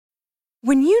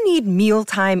When you need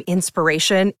mealtime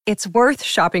inspiration, it's worth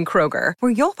shopping Kroger,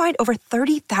 where you'll find over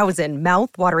 30,000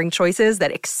 mouth-watering choices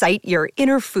that excite your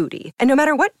inner foodie. And no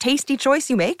matter what tasty choice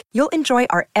you make, you'll enjoy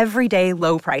our everyday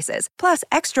low prices, plus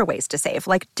extra ways to save,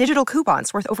 like digital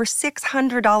coupons worth over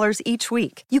 $600 each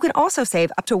week. You can also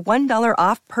save up to $1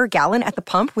 off per gallon at the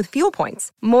pump with fuel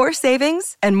points. More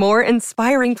savings and more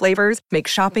inspiring flavors make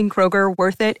shopping Kroger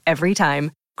worth it every time.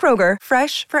 Kroger,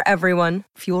 fresh for everyone.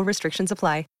 Fuel restrictions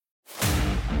apply.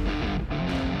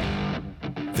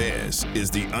 This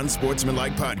is the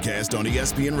Unsportsmanlike Podcast on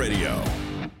ESPN Radio.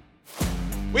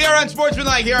 We are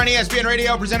Unsportsmanlike here on ESPN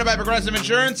Radio, presented by Progressive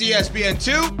Insurance,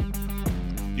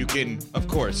 ESPN2. You can, of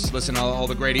course, listen to all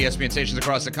the great ESPN stations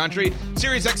across the country.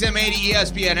 Sirius XM 80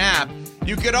 ESPN app.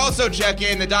 You could also check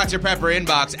in the Dr. Pepper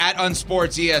inbox at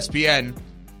UnsportsESPN,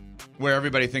 where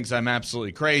everybody thinks I'm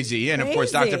absolutely crazy. And, of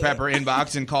course, Dr. Pepper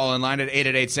inbox and call in line at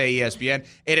 888-SAY-ESPN,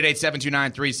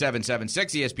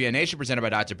 888-729-3776. ESPN Nation, presented by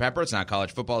Dr. Pepper. It's not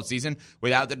college football season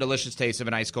without the delicious taste of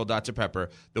an ice-cold Dr.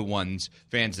 Pepper, the ones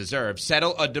fans deserve.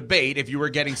 Settle a debate. If you were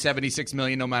getting $76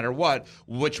 million no matter what,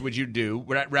 which would you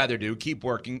rather do, keep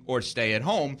working or stay at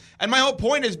home? And my whole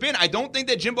point has been, I don't think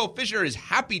that Jimbo Fisher is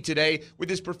happy today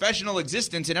with his professional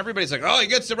existence, and everybody's like, oh, he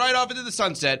gets to ride off into the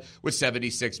sunset with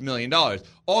 $76 million.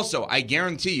 Also, I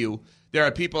guarantee you there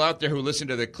are people out there who listen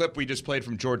to the clip we just played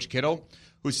from George Kittle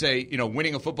who say,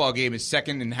 winning a football game is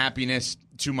second in happiness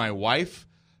to my wife.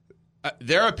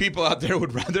 There are people out there who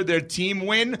would rather their team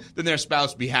win than their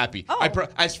spouse be happy.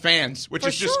 As fans, which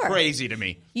is just crazy to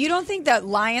me. You don't think that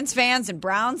Lions fans and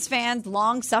Browns fans,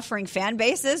 long-suffering fan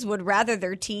bases, would rather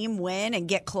their team win and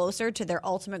get closer to their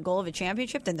ultimate goal of a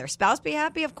championship than their spouse be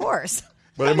happy? Of course.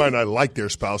 But they might not like their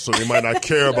spouse, so they might not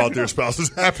care about their spouse's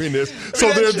happiness.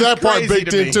 So there's that part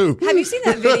baked in, too. Have you seen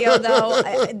that video, though?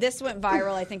 This went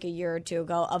viral, I think, a year or two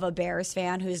ago, of a Bears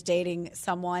fan who's dating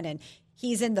someone, and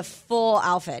he's in the full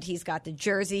outfit. He's got the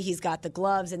jersey, he's got the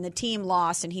gloves, and the team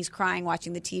lost, and he's crying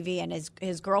watching the TV, and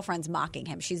his girlfriend's mocking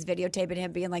him. She's videotaping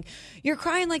him being like, you're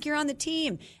crying like you're on the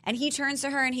team. And he turns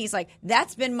to her, and he's like,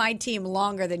 that's been my team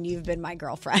longer than you've been my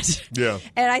girlfriend. Yeah.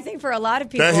 And I think for a lot of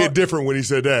people. That hit different when he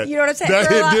said that. You know what I'm saying?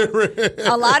 That hit different.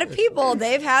 A lot of people,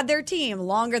 they've had their team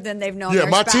longer than they've known their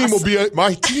my spouse.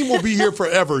 team will be here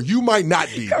forever. You might not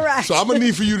be. Correct. So I'm going to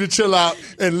need for you to chill out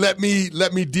and let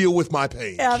me deal with my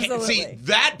pain. Absolutely. See,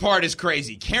 that part is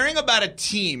crazy. Caring about a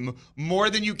team more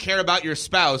than you care about your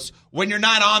spouse when you're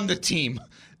not on the team.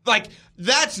 Like,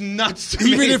 that's nuts to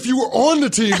me. Even if you were on the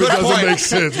team, it doesn't make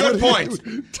sense. Good point.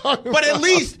 But at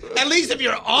least if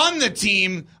you're on the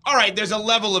team, all right, there's a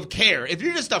level of care. If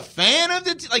you're just a fan of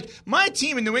the team, like my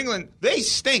team in New England, they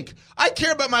stink. I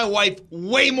care about my wife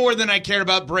way more than I care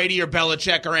about Brady or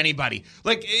Belichick or anybody.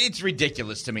 Like, it's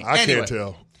ridiculous to me. I can't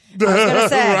tell. I was going to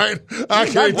say, right? I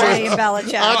can't tell. Brady and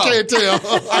Belichick. I can't tell.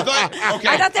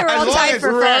 I thought they were all tied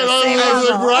for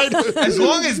first. As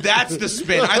long as that's the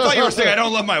spin. I thought you were saying I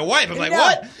don't love my wife. I'm like,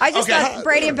 what? I just thought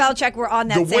Brady and Belichick were on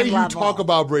that same level. The way you talk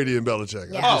about Brady and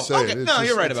Belichick. Yeah. Okay. No,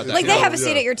 you're right about that. Like they have a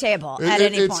seat at your table at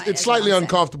any point. It's slightly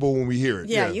uncomfortable when we hear it.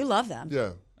 Yeah, you love them.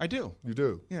 Yeah. I do. You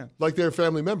do. Yeah. Like they're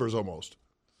family members almost.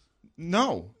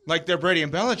 No. Like they're Brady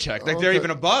and Belichick. Like they're even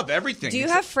above everything. Do you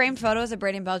have framed photos of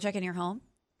Brady and Belichick in your home?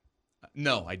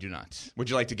 No, I do not. Would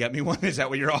you like to get me one? Is that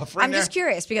what you're offering? I'm just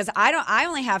curious because I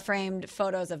only have framed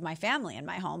photos of my family in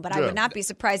my home, but I would not be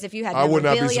surprised if you had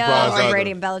memorabilia or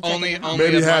Brady and Belichick. Only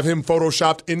maybe have him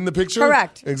photoshopped in the picture?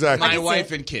 Correct. Exactly. My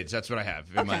wife and kids, that's what I have,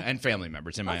 and family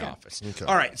members in my office. Okay.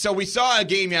 All right, so we saw a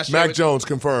game yesterday. Mac Jones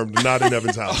confirmed, not in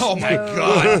Evan's house. Oh, my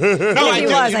God. No, I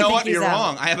do. You know what? You're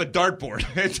wrong. I have a dartboard.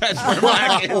 That's where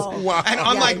Mac is. Wow. And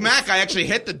unlike Mac, I actually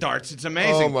hit the darts. It's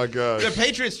amazing. Oh, my God. The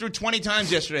Patriots threw 20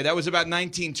 times yesterday. That was about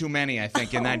 19 too many, I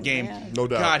think, in that game. Man. No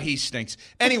doubt. God, he stinks.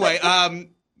 Anyway,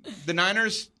 the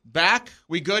Niners back.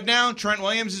 We good now? Trent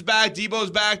Williams is back.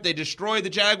 Debo's back. They destroy the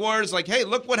Jaguars. Like, hey,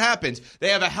 look what happens. They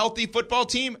have a healthy football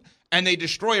team, and they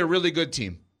destroy a really good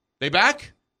team. They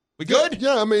back? We good?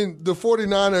 Yeah, I mean, the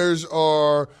 49ers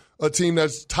are a team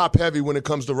that's top-heavy when it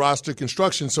comes to roster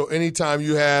construction. So anytime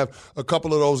you have a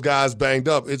couple of those guys banged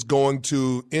up, it's going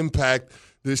to impact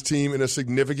this team in a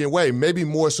significant way, maybe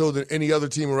more so than any other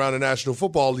team around the National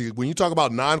Football League. When you talk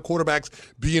about non-quarterbacks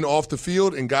being off the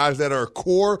field and guys that are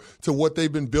core to what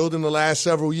they've been building the last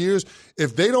several years,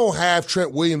 if they don't have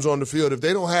Trent Williams on the field, if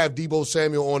they don't have Debo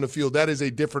Samuel on the field, that is a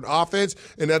different offense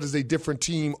and that is a different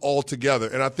team altogether.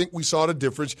 And I think we saw the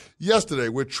difference yesterday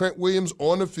with Trent Williams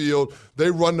on the field.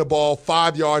 They run the ball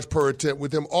 5 yards per attempt.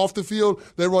 With him off the field,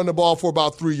 they run the ball for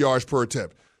about 3 yards per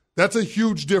attempt. That's a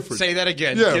huge difference. Say that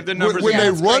again. Yeah. Give the numbers when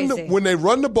again. when they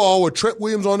run the ball with Trent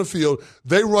Williams on the field,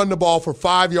 they run the ball for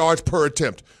 5 yards per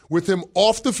attempt. With him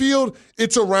off the field,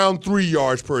 it's around 3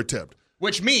 yards per attempt.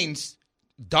 Which means,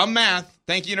 dumb math,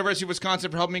 thank you, University of Wisconsin,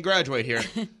 for helping me graduate here.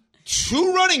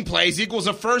 2 running plays equals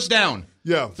a first down.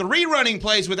 Yeah. 3 running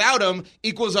plays without him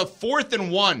equals a 4th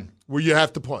and 1. Where you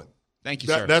have to punt. Thank you,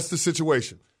 sir. That's the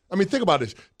situation. I mean, think about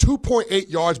this. 2.8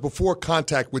 yards before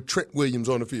contact with Trent Williams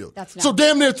on the field. So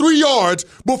damn near 3 yards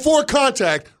before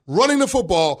contact running the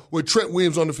football with Trent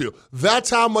Williams on the field. That's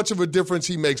how much of a difference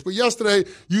he makes. But yesterday,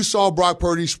 you saw Brock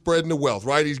Purdy spreading the wealth,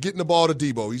 right? He's getting the ball to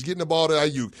Debo. He's getting the ball to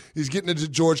Ayuk. He's getting it to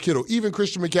George Kittle. Even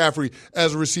Christian McCaffrey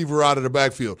as a receiver out of the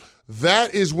backfield.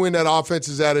 That is when that offense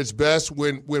is at its best,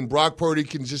 when Brock Purdy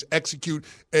can just execute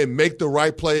and make the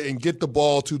right play and get the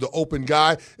ball to the open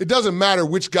guy. It doesn't matter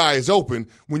which guy is open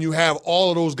when you have all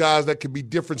of those guys that can be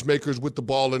difference makers with the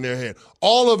ball in their hand.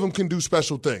 All of them can do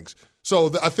special things.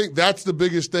 So I think that's the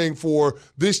biggest thing for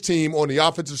this team on the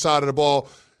offensive side of the ball.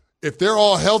 If they're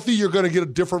all healthy, you're going to get a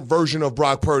different version of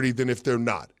Brock Purdy than if they're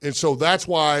not. And so that's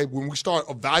why when we start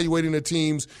evaluating the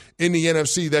teams in the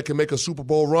NFC that can make a Super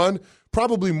Bowl run,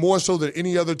 probably more so than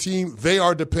any other team, they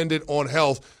are dependent on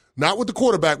health. Not with the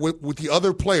quarterback, with the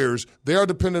other players. They are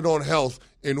dependent on health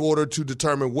in order to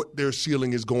determine what their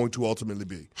ceiling is going to ultimately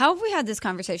be. How have we had this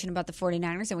conversation about the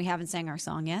 49ers and we haven't sang our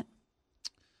song yet?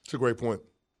 It's a great point.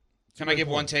 Can I give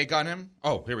one take on him?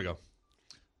 Oh, here we go.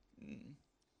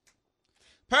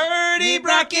 Purdy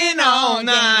brocking all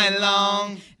night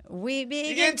long. We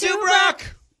begin to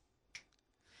rock.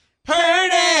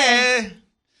 Purdy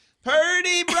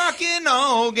brocking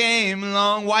all game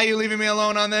long. Why are you leaving me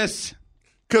alone on this?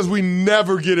 Because we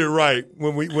never get it right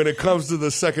when it comes to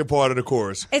the second part of the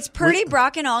chorus. It's Purdy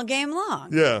brocking all game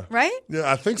long. Yeah. Right?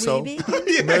 Yeah, I think so. Yeah.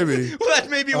 Maybe. Well, that's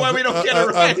maybe why we don't get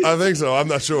it right. I think so. I'm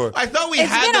not sure. I thought we It's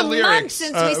had been the a lyrics. month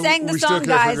since we sang the we still song, can't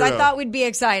guys. figure it I out. thought we'd be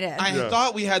excited. I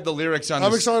thought we had the lyrics on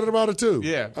I'm this. excited about it, too.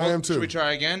 Yeah. I am, too. Should we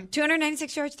try again?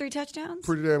 296 yards, 3 touchdowns?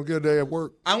 Pretty damn good day at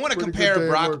work. I want to Pretty compare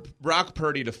good day at work. Brock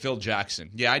Purdy to Phil Jackson.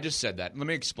 Yeah, I just said that. Let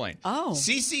me explain. Oh.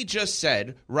 CeCe just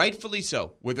said, rightfully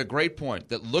so, with a great point,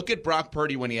 that look at Brock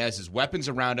Purdy when he has his weapons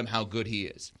around him, how good he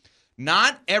is.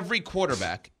 Not every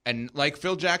quarterback, and like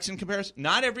Phil Jackson compares,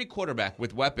 not every quarterback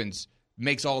with weapons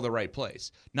makes all the right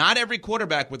plays. Not every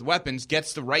quarterback with weapons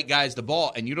gets the right guys the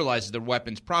ball and utilizes their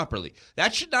weapons properly.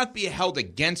 That should not be held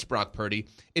against Brock Purdy.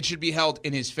 It should be held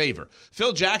in his favor.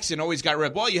 Phil Jackson always got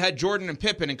red. Well, you had Jordan and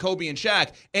Pippen and Kobe and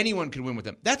Shaq. Anyone could win with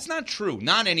them. That's not true.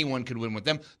 Not anyone could win with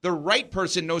them. The right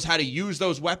person knows how to use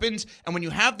those weapons, and when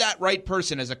you have that right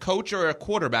person as a coach or a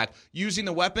quarterback using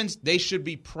the weapons, they should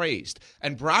be praised.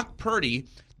 And Brock Purdy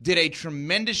did a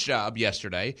tremendous job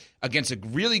yesterday against a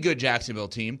really good Jacksonville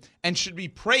team and should be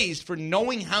praised for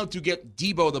knowing how to get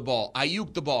Debo the ball,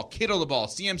 Ayuk the ball, Kittle the ball,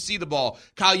 CMC the ball,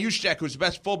 Kyle Juszczyk, who's the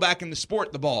best fullback in the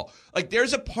sport, the ball. Like,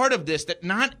 there's a part of this that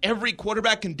not every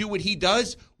quarterback can do what he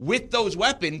does with those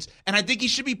weapons, and I think he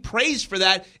should be praised for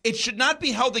that. It should not be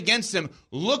held against him.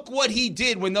 Look what he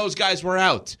did when those guys were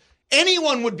out.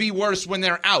 Anyone would be worse when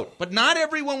they're out, but not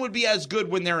everyone would be as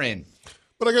good when they're in.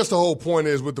 But I guess the whole point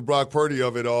is with the Brock Purdy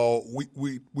of it all,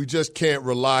 we just can't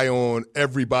rely on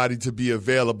everybody to be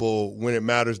available when it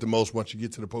matters the most once you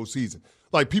get to the postseason.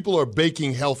 Like, people are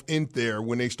baking health in there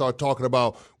when they start talking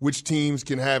about which teams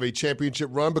can have a championship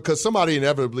run because somebody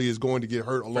inevitably is going to get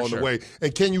hurt along the way.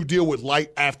 And can you deal with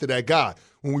light after that guy?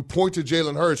 When we point to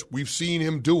Jalen Hurts, we've seen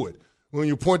him do it. When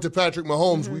you point to Patrick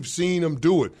Mahomes, we've seen him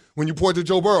do it. When you point to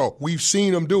Joe Burrow, we've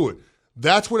seen him do it.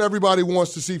 That's what everybody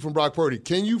wants to see from Brock Purdy.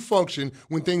 Can you function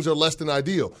when things are less than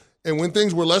ideal? And when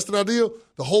things were less than ideal,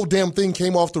 the whole damn thing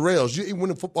came off the rails. You didn't win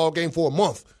a football game for a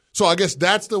month. So I guess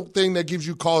that's the thing that gives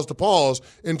you cause to pause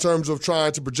in terms of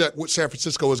trying to project what San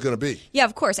Francisco is going to be. Yeah,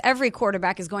 of course. Every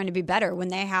quarterback is going to be better when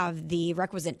they have the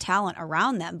requisite talent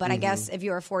around them. But I guess if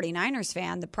you're a 49ers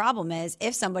fan, the problem is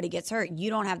if somebody gets hurt, you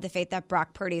don't have the faith that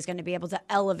Brock Purdy is going to be able to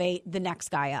elevate the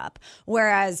next guy up.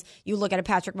 Whereas you look at a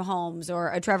Patrick Mahomes or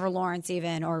a Trevor Lawrence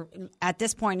even, or at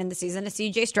this point in the season, a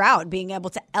CJ Stroud, being able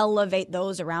to elevate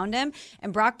those around him.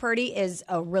 And Brock Purdy is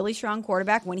a really strong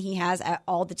quarterback when he has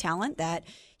all the talent that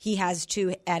he has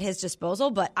at his disposal,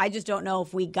 but I just don't know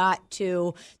if we got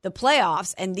to the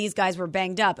playoffs and these guys were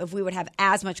banged up, if we would have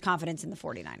as much confidence in the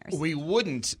 49ers. We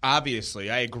wouldn't, obviously.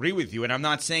 I agree with you, and I'm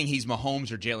not saying he's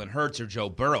Mahomes or Jalen Hurts or Joe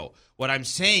Burrow. What I'm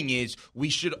saying is we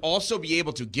should also be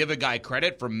able to give a guy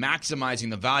credit for maximizing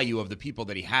the value of the people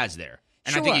that he has there.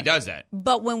 And I think he does that.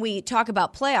 But when we talk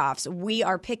about playoffs, we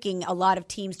are picking a lot of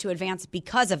teams to advance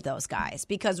because of those guys.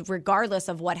 Because regardless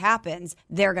of what happens,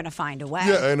 they're going to find a way.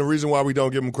 Yeah, and the reason why we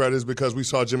don't give him credit is because we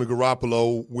saw Jimmy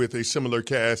Garoppolo with a similar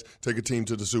cast take a team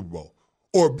to the Super Bowl.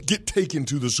 Or get taken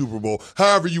to the Super Bowl,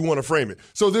 however you want to frame it.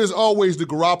 So there's always the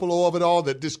Garoppolo of it all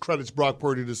that discredits Brock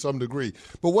Purdy to some degree.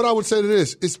 But what I would say to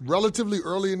this, it's relatively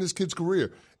early in this kid's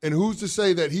career. And who's to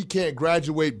say that he can't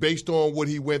graduate based on what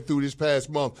he went through this past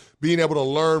month, being able to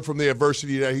learn from the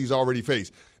adversity that he's already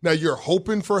faced. Now, you're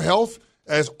hoping for health,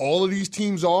 as all of these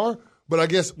teams are. But I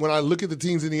guess when I look at the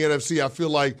teams in the NFC, I feel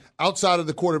like outside of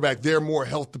the quarterback, they're more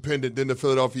health dependent than the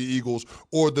Philadelphia Eagles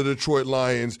or the Detroit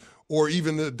Lions or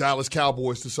even the Dallas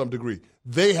Cowboys to some degree.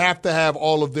 They have to have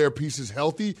all of their pieces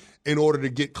healthy in order to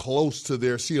get close to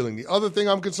their ceiling. The other thing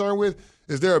I'm concerned with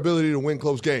is their ability to win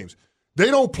close games.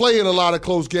 They don't play in a lot of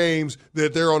close games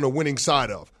that they're on the winning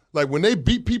side of. Like, when they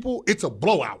beat people, it's a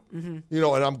blowout. Mm-hmm.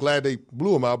 And I'm glad they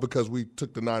blew them out because we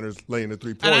took the Niners laying the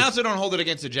 3 points. And I also don't hold it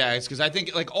against the Jags because I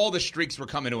think, all the streaks were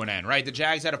coming to an end, right? The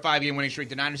Jags had a 5-game winning streak.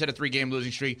 The Niners had a 3-game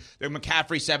losing streak. The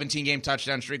McCaffrey 17-game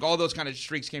touchdown streak. All those kind of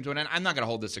streaks came to an end. I'm not going to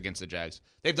hold this against the Jags.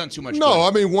 They've done too much good.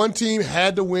 I mean, one team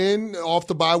had to win off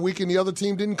the bye week, and the other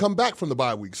team didn't come back from the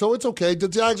bye week. So it's okay. The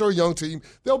Jags are a young team.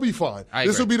 They'll be fine.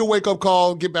 This will be the wake-up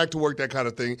call, get back to work, that kind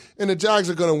of thing. And the Jags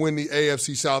are going to win the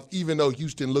AFC South, even though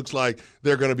Houston looks like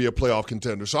they're going to be a playoff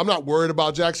contender. So I'm not worried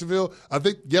about Jacksonville. I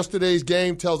think yesterday's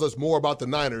game tells us more about the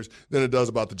Niners than it does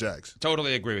about the Jags.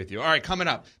 Totally agree with you. All right, coming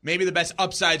up, maybe the best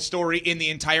upside story in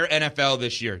the entire NFL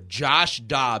this year, Josh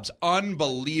Dobbs.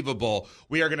 Unbelievable.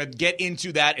 We are going to get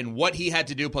into that and what he had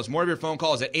to do, plus more of your phone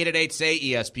calls at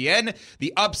 888-SAY-ESPN.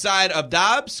 The upside of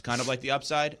Dobbs, kind of like the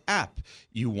Upside app.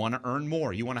 You want to earn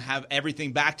more. You want to have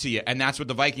everything back to you, and that's what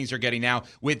the Vikings are getting now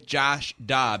with Josh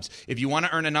Dobbs. If you want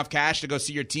to earn enough cash to go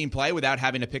see your team play without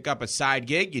having to pick up a side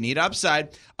gig, you need Upside.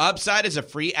 Upside is a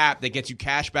free app that gets you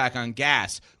cash back on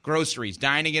gas, groceries,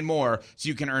 dining, and more, so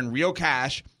you can earn real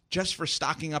cash just for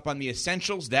stocking up on the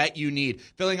essentials that you need.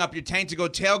 Filling up your tank to go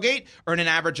tailgate, earn an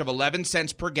average of 11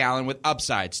 cents per gallon with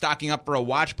Upside. Stocking up for a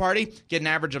watch party, get an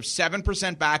average of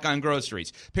 7% back on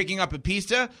groceries. Picking up a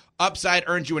pizza, Upside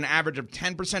earns you an average of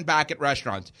 10% back at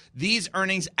restaurants. These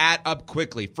earnings add up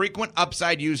quickly. Frequent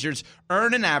Upside users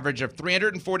earn an average of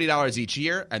 $340 each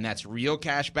year, and that's real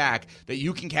cash back that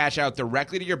you can cash out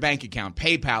directly to your bank account,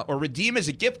 PayPal, or redeem as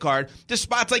a gift card to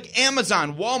spots like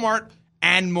Amazon, Walmart,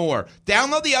 and more.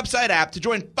 Download the Upside app to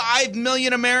join 5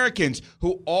 million Americans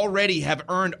who already have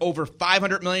earned over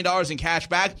 $500 million in cash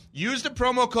back. Use the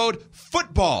promo code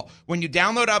FOOTBALL when you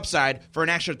download Upside for an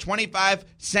extra 25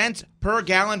 cents per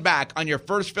gallon back on your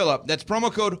first fill-up. That's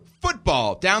promo code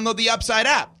FOOTBALL. Download the Upside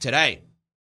app today.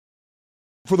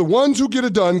 For the ones who get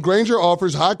it done, Grainger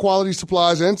offers high-quality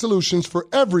supplies and solutions for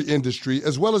every industry,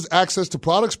 as well as access to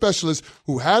product specialists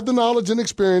who have the knowledge and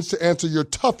experience to answer your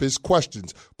toughest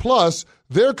questions. Plus,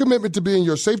 their commitment to being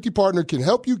your safety partner can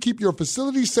help you keep your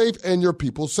facility safe and your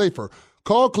people safer.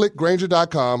 Call, click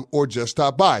Grainger.com, or just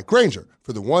stop by. Grainger,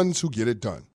 for the ones who get it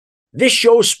done. This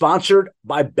show is sponsored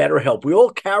by BetterHelp. We all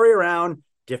carry around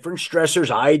different stressors.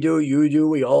 I do, you do,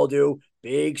 we all do.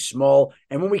 Big, small,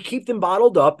 and when we keep them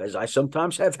bottled up, as I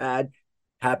sometimes have had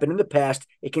happen in the past,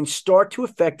 it can start to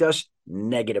affect us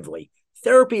negatively.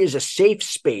 Therapy is a safe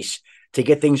space to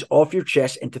get things off your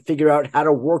chest and to figure out how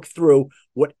to work through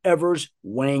whatever's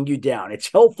weighing you down.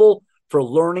 It's helpful for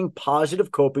learning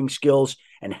positive coping skills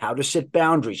and how to set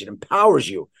boundaries. It empowers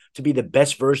you to be the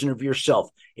best version of yourself.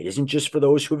 It isn't just for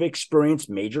those who have experienced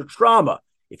major trauma.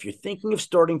 If you're thinking of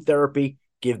starting therapy,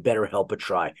 give BetterHelp a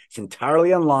try. It's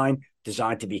entirely online,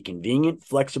 designed to be convenient,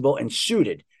 flexible, and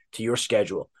suited to your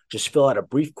schedule. Just fill out a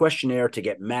brief questionnaire to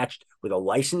get matched with a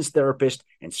licensed therapist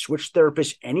and switch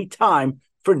therapists anytime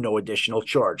for no additional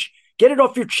charge. Get it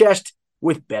off your chest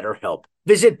with BetterHelp.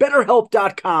 Visit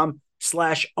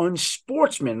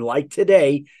BetterHelp.com/unsportsmanlike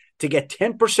today to get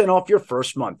 10% off your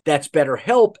first month. That's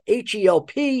BetterHelp,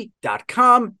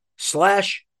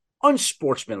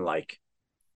 HELP.com/unsportsmanlike.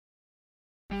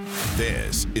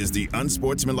 This is the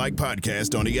Unsportsmanlike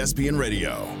Podcast on ESPN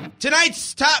Radio.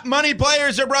 Tonight's top money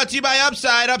players are brought to you by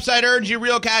Upside. Upside earns you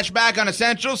real cash back on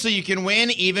essentials so you can win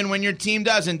even when your team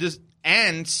doesn't.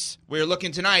 And we're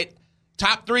looking tonight.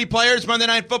 Top 3 players, Monday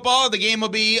Night Football. The game will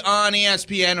be on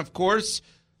ESPN, of course.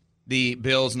 The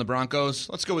Bills and the Broncos.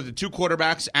 Let's go with the 2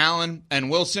 quarterbacks, Allen and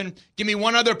Wilson. Give me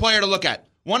one other player to look at.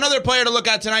 One other player to look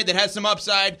at tonight that has some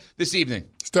upside this evening.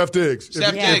 Steph Diggs.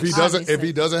 If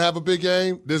he doesn't have a big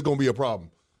game, there's going to be a problem.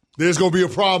 There's going to be a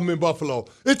problem in Buffalo.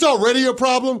 It's already a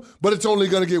problem, but it's only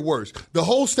going to get worse. The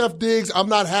whole Steph Diggs, I'm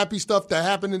not happy stuff that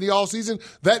happened in the offseason,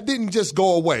 that didn't just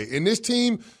go away. And this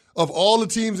team, of all the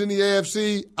teams in the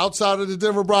AFC outside of the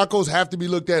Denver Broncos, have to be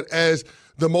looked at as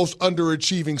the most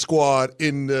underachieving squad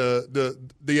in the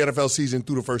NFL season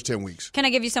through the first 10 weeks. Can I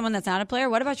give you someone that's not a player?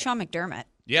 What about Sean McDermott?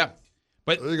 Yeah.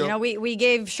 But we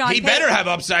gave Sean He Payton, better have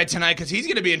upside tonight because he's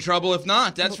going to be in trouble if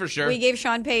not. That's for sure. We gave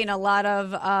Sean Payton a lot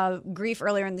of grief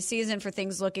earlier in the season for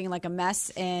things looking like a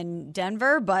mess in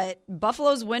Denver, but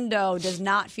Buffalo's window does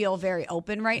not feel very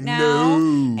open right now.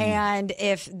 No. And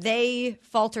if they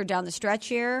falter down the stretch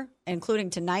here, including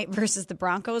tonight versus the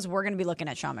Broncos, we're going to be looking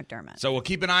at Sean McDermott. So we'll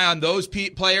keep an eye on those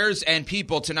players and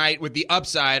people tonight with the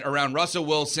upside around Russell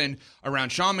Wilson,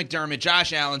 around Sean McDermott,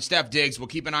 Josh Allen, Steph Diggs. We'll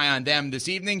keep an eye on them this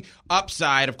evening.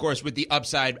 Upside, of course, with the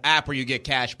Upside app where you get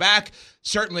cash back.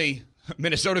 Certainly,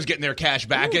 Minnesota's getting their cash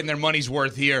back, getting their money's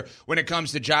worth here when it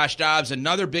comes to Josh Dobbs.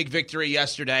 Another big victory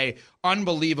yesterday.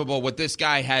 Unbelievable what this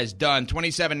guy has done.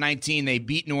 27-19, they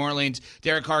beat New Orleans.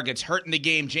 Derek Carr gets hurt in the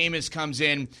game. Jameis comes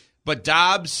in. But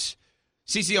Dobbs,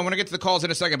 CeCe, I want to get to the calls in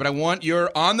a second, but I want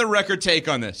your on-the-record take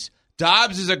on this.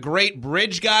 Dobbs is a great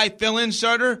bridge guy, fill-in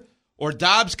starter, or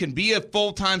Dobbs can be a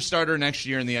full-time starter next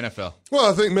year in the NFL?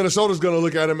 Well, I think Minnesota's going to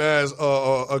look at him as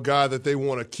a guy that they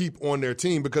want to keep on their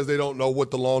team because they don't know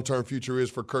what the long-term future is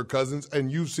for Kirk Cousins.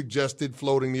 And you've suggested,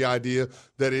 floating the idea,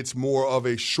 that it's more of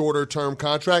a shorter-term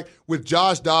contract. With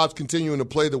Josh Dobbs continuing to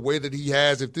play the way that he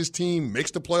has, if this team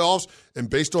makes the playoffs, and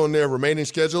based on their remaining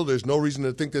schedule, there's no reason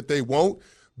to think that they won't,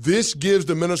 this gives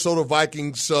the Minnesota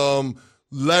Vikings some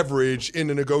leverage in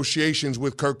the negotiations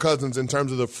with Kirk Cousins in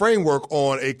terms of the framework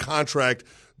on a contract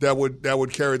that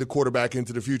would carry the quarterback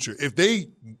into the future. If they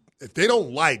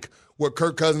don't like what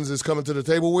Kirk Cousins is coming to the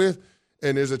table with,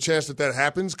 and there's a chance that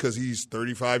happens because he's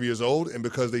 35 years old and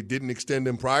because they didn't extend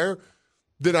him prior,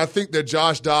 then I think that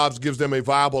Josh Dobbs gives them a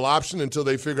viable option until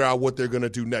they figure out what they're going to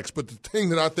do next. But the thing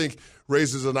that I think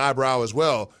raises an eyebrow as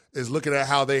well is looking at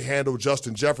how they handle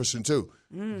Justin Jefferson too.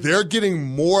 They're getting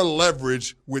more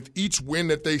leverage with each win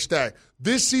that they stack.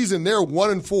 This season, they're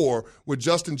 1-4 with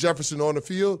Justin Jefferson on the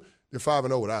field. They're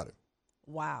 5-0 without him.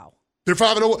 Wow. They're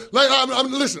 5-0.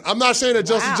 Listen, I'm not saying that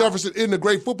Justin Jefferson isn't a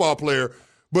great football player,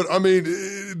 but, I mean,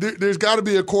 there's got to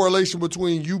be a correlation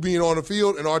between you being on the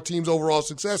field and our team's overall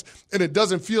success, and it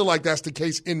doesn't feel like that's the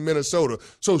case in Minnesota.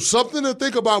 So something to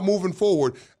think about moving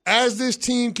forward as this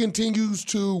team continues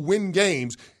to win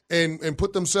games and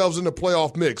put themselves in the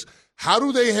playoff mix. How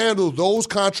do they handle those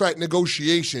contract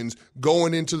negotiations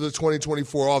going into the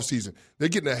 2024 offseason? They're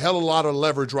getting a hell of a lot of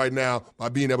leverage right now by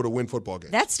being able to win football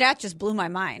games. That stat just blew my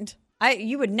mind.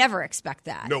 You would never expect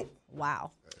that. Nope.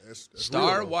 Wow. That's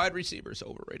Star wide receivers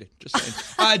overrated. Just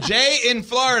saying. Jay in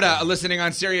Florida, listening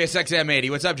on Sirius XM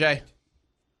 80. What's up, Jay?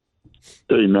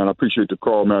 Hey, man, I appreciate the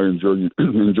call, man. Enjoy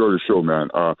the show, man.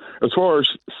 As far as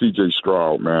C.J.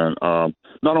 Stroud, man,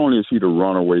 not only is he the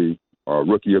runaway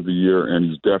Rookie of the Year, and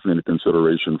he's definitely in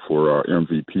consideration for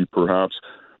MVP, perhaps,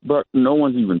 but no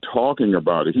one's even talking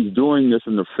about it. He's doing this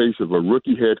in the face of a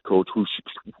rookie head coach who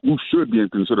should be in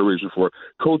consideration for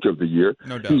Coach of the Year.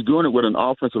 No doubt. He's doing it with an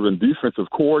offensive and defensive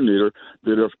coordinator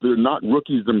that, if they're not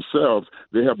rookies themselves,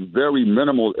 they have very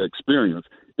minimal experience.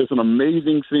 It's an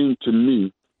amazing thing to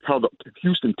me how the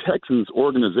Houston Texans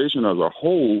organization as a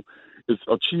whole is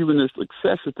achieving this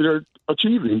success that they're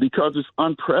achieving, because it's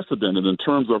unprecedented in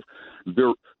terms of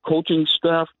their coaching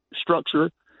staff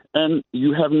structure and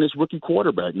you having this rookie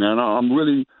quarterback. Man, I'm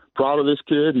really proud of this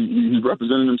kid. He's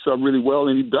representing himself really well,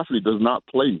 and he definitely does not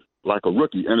play like a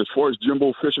rookie. And as far as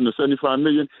Jimbo fishing the $75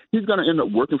 million, he's going to end up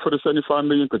working for the $75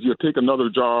 million because he'll take another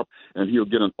job and he'll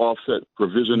get an offset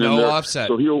provision in there. No offset.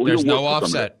 So There's he'll no work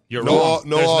offset. You're No, wrong.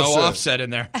 no There's offset. no offset in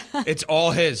there. It's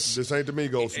all his. This ain't the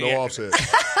Migos. No offset.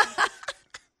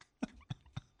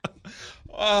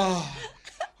 Oh.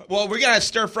 Well, we're going to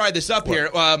stir-fry this up here.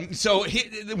 So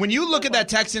when you look at that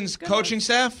Texans coaching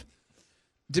staff,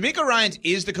 DeMeco Ryans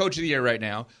is the coach of the year right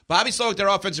now. Bobby Slowick, their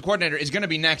offensive coordinator, is going to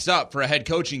be next up for a head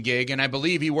coaching gig, and I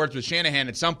believe he worked with Shanahan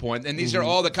at some point. And these are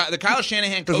all the Kyle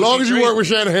Shanahan coaching. As long as you work with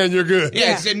Shanahan, you're good.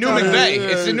 Yeah, it's in New McVay.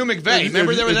 It's in New McVay.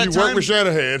 Remember there was that you time? work with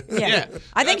Shanahan. Yeah.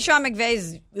 I think Sean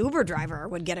McVay's Uber driver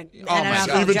would get an NFL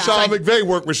job. Even Sean McVay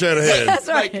worked with Shanahan. That's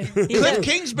right. Cliff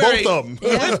Kingsbury, Both of them.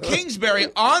 Cliff Kingsbury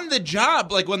on the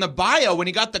job, like when the bio, when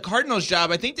he got the Cardinals job,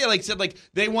 I think they said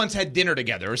they once had dinner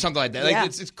together or something like that. Like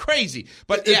it's crazy.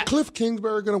 But Is Cliff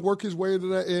Kingsbury going to work his way into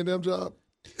that A&M job?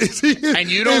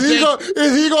 And you don't think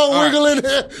is he going to wiggle in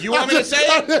there? You want me to say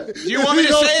it? Do you want me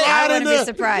to say it? I wouldn't be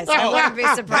surprised. I wouldn't be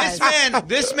surprised.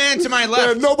 This man to my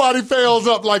left. Man, nobody fails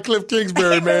up like Cliff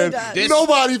Kingsbury, man.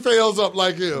 Nobody fails up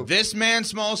like him. This man,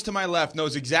 Smalls, to my left,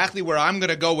 knows exactly where I'm going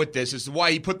to go with this. This is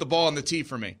why he put the ball on the tee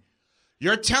for me.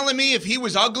 You're telling me if he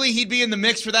was ugly, he'd be in the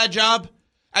mix for that job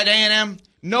at A&M?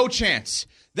 No chance.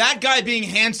 That guy being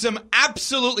handsome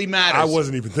absolutely matters. I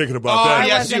wasn't even thinking about that.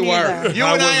 Yes, you were. either. You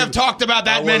and I have talked about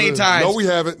that many times. No, we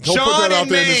haven't. Don't Sean put that out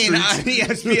in there Maine in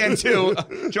the streets. on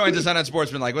ESPN2 joins us on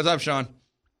Unsportsmanlike. What's up, Sean?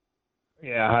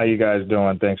 Yeah, how you guys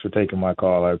doing? Thanks for taking my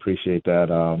call. I appreciate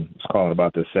that. I was calling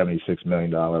about the $76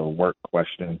 million work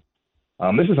question.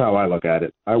 This is how I look at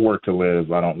it. I work to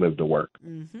live. I don't live to work.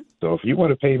 Mm-hmm. So if you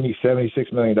want to pay me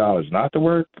 $76 million not to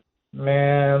work,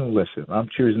 man, listen, I'm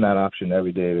choosing that option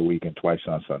every day of the week and twice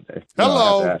on Sunday. You Hello.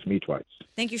 don't have to ask me twice.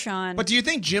 Thank you, Sean. But do you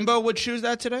think Jimbo would choose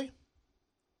that today?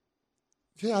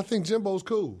 Yeah, I think Jimbo's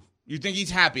cool. You think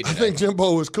he's happy today? I think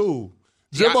Jimbo is cool.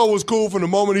 Jimbo was cool from the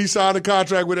moment he signed a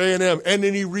contract with A&M, and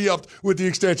then he re-upped with the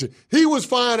extension. He was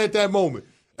fine at that moment.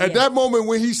 At that moment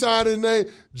when he signed his name,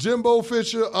 Jimbo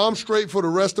Fisher, I'm straight for the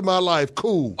rest of my life.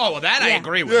 Cool. Oh, well, that I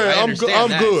agree with. Yeah, I I'm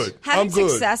good. Having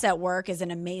success at work is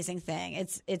an amazing thing.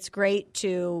 It's great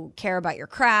to care about your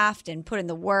craft and put in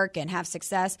the work and have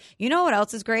success. You know what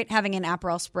else is great? Having an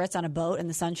Aperol Spritz on a boat in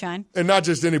the sunshine. And not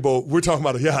just any boat. We're talking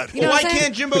about a yacht. You know Why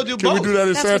can't Jimbo do both? Can we do that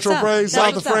in That's Saint-Tropez, what's south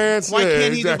up. of France? Why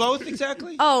can't he exactly. do both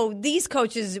exactly? Oh, these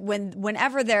coaches,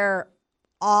 whenever they're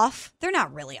off, they're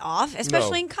not really off,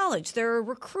 especially in college. They're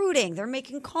recruiting, they're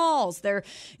making calls, they're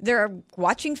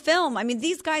watching film. I mean,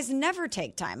 these guys never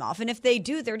take time off, and if they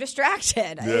do, they're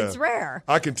distracted. Yeah. It's rare.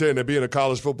 I contend that being a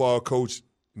college football coach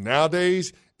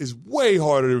nowadays is way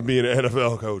harder than being an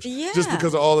NFL coach. Yeah. Just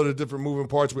because of all of the different moving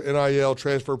parts with NIL,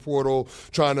 transfer portal,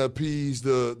 trying to appease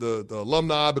the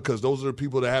alumni because those are the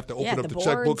people that have to open up the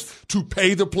checkbooks to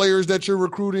pay the players that you're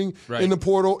recruiting in the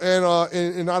portal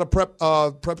and out of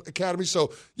prep academy.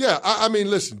 So, yeah, I mean,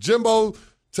 listen, Jimbo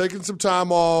taking some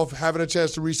time off, having a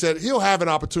chance to reset. He'll have an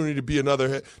opportunity to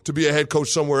be a head coach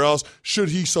somewhere else should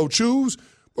he so choose.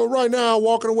 But right now,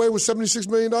 walking away with $76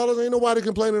 million, ain't nobody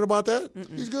complaining about that.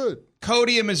 He's good.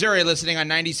 Cody in Missouri listening on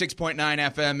 96.9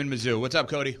 FM in Mizzou. What's up,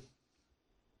 Cody?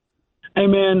 Hey,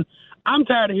 man, I'm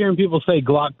tired of hearing people say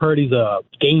Glock Purdy's a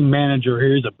game manager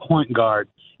here. He's a point guard.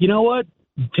 You know what?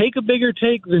 Take a bigger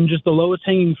take than just the lowest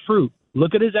hanging fruit.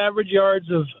 Look at his average yards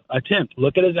of attempt.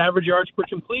 Look at his average yards per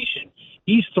completion.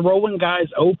 He's throwing guys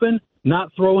open,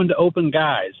 not throwing to open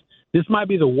guys. This might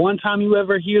be the one time you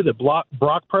ever hear that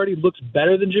Brock Purdy looks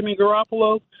better than Jimmy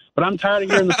Garoppolo, but I'm tired of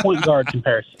hearing the point guard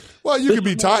comparison. Well, you could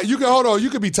be tired. You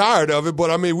could be tired of it, but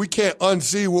I mean, we can't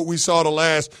unsee what we saw the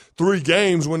last 3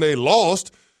 games when they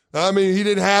lost. I mean, he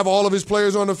didn't have all of his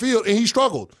players on the field, and he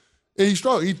struggled.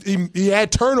 He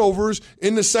had turnovers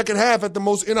in the second half at the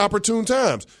most inopportune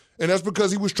times, and that's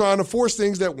because he was trying to force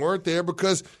things that weren't there.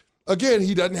 Because again,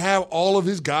 he doesn't have all of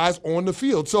his guys on the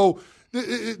field, so.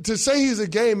 To say he's a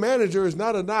game manager is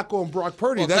not a knock on Brock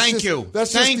Purdy. Well, thank you.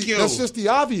 That's just the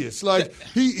obvious. Like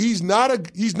he's not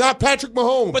Patrick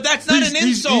Mahomes. But that's not an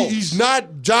insult. He's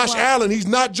not Josh Allen. He's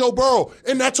not Joe Burrow,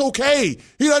 and that's okay.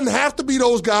 He doesn't have to be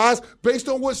those guys based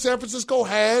on what San Francisco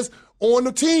has on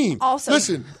the team. Also,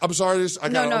 listen, I'm sorry.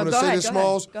 I'm going to say this,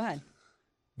 Smalls. Go ahead.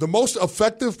 The most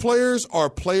effective players are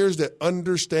players that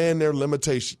understand their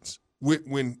limitations.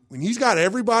 When he's got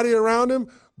everybody around him,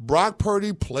 Brock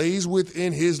Purdy plays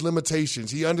within his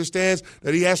limitations. He understands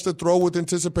that he has to throw with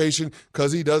anticipation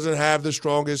because he doesn't have the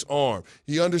strongest arm.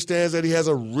 He understands that he has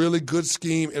a really good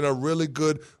scheme and a really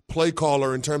good play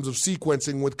caller in terms of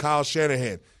sequencing with Kyle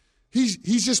Shanahan. He's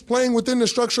just playing within the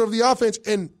structure of the offense,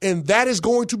 and that is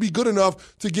going to be good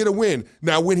enough to get a win.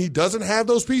 Now, when he doesn't have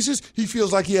those pieces, he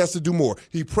feels like he has to do more.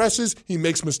 He presses, he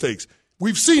makes mistakes.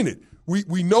 We've seen it.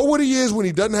 We know what he is when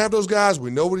he doesn't have those guys. We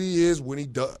know what he is when he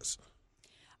does.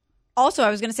 Also, I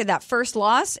was going to say that first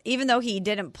loss, even though he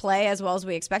didn't play as well as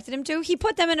we expected him to, he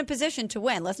put them in a position to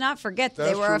win. Let's not forget that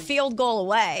they were a field goal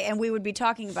away, and we would be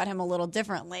talking about him a little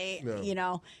differently,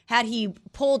 had he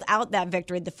pulled out that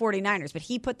victory, the 49ers, but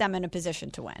he put them in a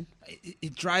position to win.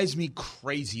 It drives me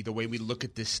crazy the way we look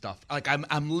at this stuff. Like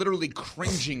I'm literally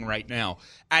cringing right now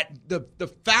at the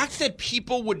fact that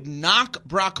people would knock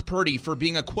Brock Purdy for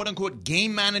being a quote-unquote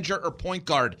game manager or point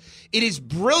guard. It is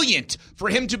brilliant for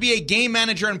him to be a game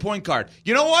manager and point guard.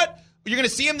 You know what? You're going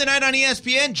to see him tonight on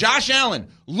ESPN. Josh Allen.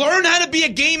 Learn how to be a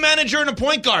game manager and a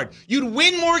point guard. You'd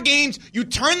win more games. You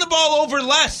turn the ball over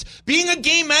less. Being a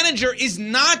game manager is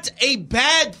not a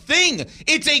bad thing.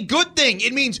 It's a good thing.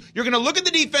 It means you're going to look at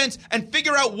the defense and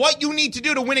figure out what you need to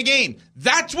do to win a game.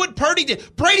 That's what Purdy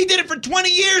did. Brady did it for 20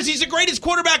 years. He's the greatest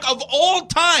quarterback of all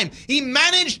time. He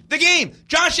managed the game.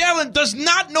 Josh Allen does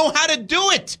not know how to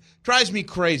do it. Drives me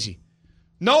crazy.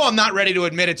 No, I'm not ready to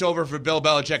admit it's over for Bill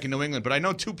Belichick in New England, but I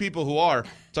know 2 people who are.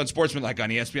 It's on Sportsmanlike on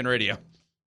ESPN Radio.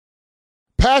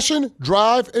 Passion,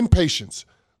 drive, and patience.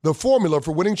 The formula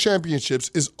for winning championships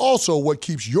is also what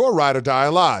keeps your ride or die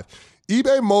alive.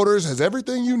 eBay Motors has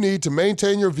everything you need to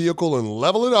maintain your vehicle and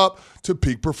level it up to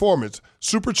peak performance.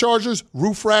 Superchargers,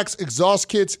 roof racks, exhaust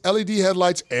kits, LED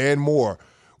headlights, and more.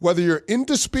 Whether you're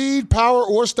into speed, power,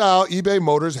 or style, eBay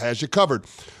Motors has you covered.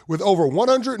 With over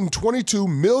 122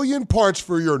 million parts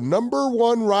for your number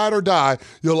one ride or die,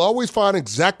 you'll always find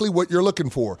exactly what you're looking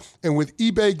for. And with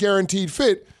eBay Guaranteed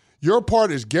Fit, your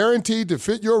part is guaranteed to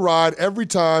fit your ride every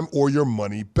time or your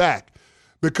money back.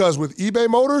 Because with eBay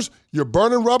Motors, you're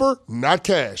burning rubber, not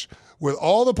cash. With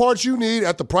all the parts you need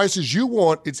at the prices you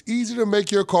want, it's easy to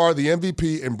make your car the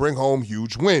MVP and bring home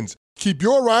huge wins. Keep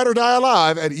your ride or die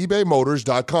alive at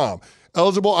ebaymotors.com.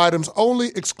 Eligible items only.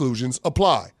 Exclusions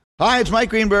apply. Hi, it's Mike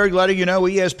Greenberg letting you know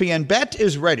ESPN Bet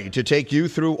is ready to take you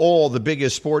through all the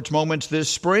biggest sports moments this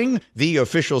spring. The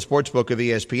official sportsbook of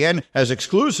ESPN has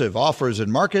exclusive offers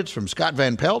and markets from Scott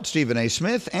Van Pelt, Stephen A.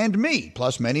 Smith, and me,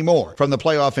 plus many more. From the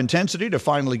playoff intensity to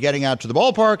finally getting out to the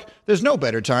ballpark, there's no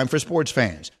better time for sports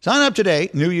fans. Sign up today.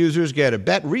 New users get a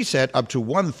bet reset up to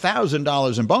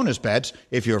 $1,000 in bonus bets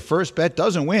if your first bet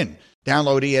doesn't win.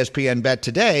 Download ESPN Bet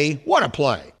today. What a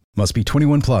play. Must be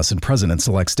 21 plus and present in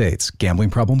select states. Gambling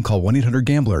problem? Call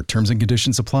 1-800-GAMBLER. Terms and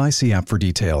conditions apply. See app for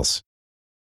details.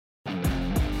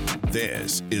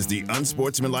 This is the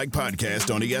Unsportsmanlike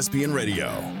Podcast on ESPN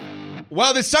Radio.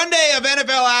 Well, the Sunday of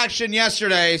NFL action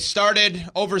yesterday started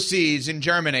overseas in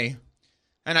Germany.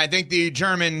 And I think the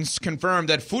Germans confirmed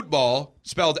that football,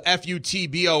 spelled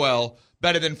F-U-T-B-O-L,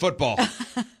 better than football.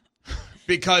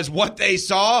 Because what they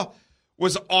saw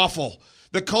was awful.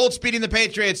 The Colts beating the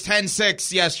Patriots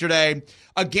 10-6 yesterday.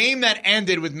 A game that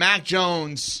ended with Mac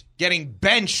Jones getting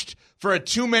benched for a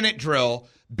 2-minute drill.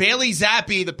 Bailey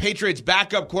Zappe, the Patriots'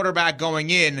 backup quarterback, going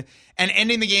in and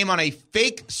ending the game on a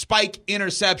fake spike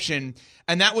interception.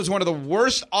 And that was one of the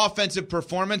worst offensive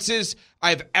performances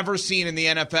I've ever seen in the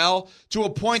NFL, to a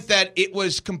point that it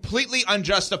was completely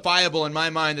unjustifiable in my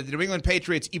mind that the New England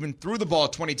Patriots even threw the ball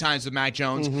 20 times with Mac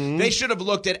Jones. They should have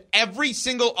looked at every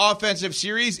single offensive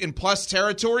series in plus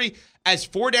territory as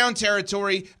 4-down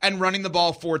territory and running the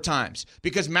ball 4 times,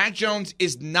 because Mac Jones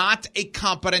is not a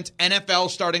competent NFL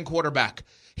starting quarterback.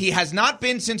 He has not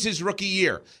been since his rookie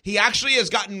year. He actually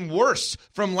has gotten worse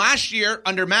from last year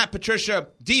under Matt Patricia,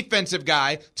 defensive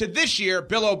guy, to this year,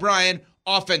 Bill O'Brien,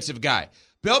 offensive guy.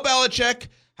 Bill Belichick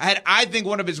had, I think,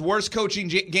 one of his worst coaching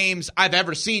games I've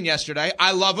ever seen yesterday.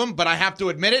 I love him, but I have to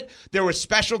admit it. There were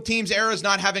special teams errors,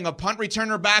 not having a punt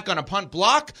returner back on a punt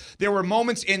block. There were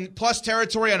moments in plus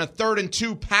territory on a 3rd and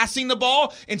 2 passing the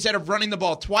ball instead of running the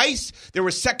ball twice. There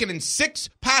was 2nd and 6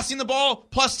 passing the ball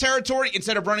plus territory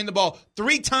instead of running the ball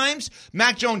 3 times.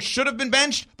 Mac Jones should have been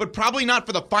benched, but probably not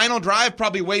for the final drive,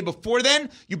 probably way before then.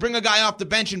 You bring a guy off the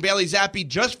bench in Bailey Zappe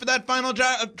just for that final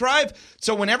drive.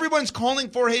 So when everyone's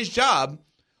calling for his job,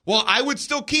 well, I would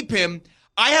still keep him.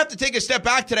 I have to take a step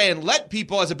back today and let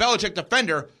people, as a Belichick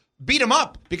defender, beat him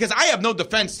up, because I have no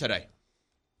defense today.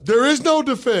 There is no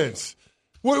defense.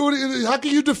 How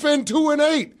can you defend 2 and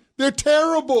 8? They're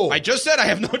terrible. I just said I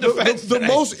have no defense The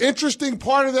most interesting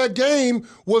part of that game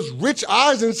was Rich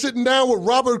Eisen sitting down with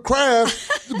Robert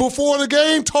Kraft before the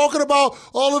game talking about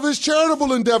all of his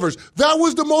charitable endeavors. That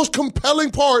was the most compelling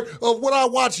part of what I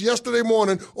watched yesterday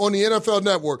morning on the NFL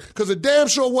Network, because it damn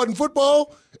sure wasn't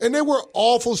football, and they were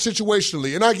awful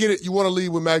situationally. And I get it. You want to lead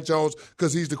with Mac Jones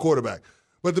because he's the quarterback.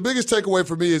 But the biggest takeaway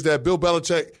for me is that Bill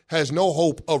Belichick has no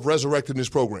hope of resurrecting this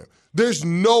program. There's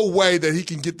no way that he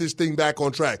can get this thing back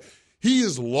on track. He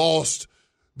has lost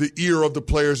the ear of the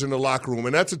players in the locker room,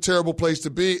 and that's a terrible place to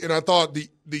be. And I thought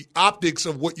the optics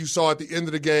of what you saw at the end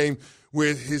of the game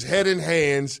with his head in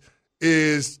hands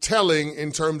is telling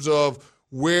in terms of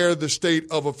where the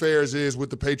state of affairs is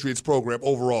with the Patriots program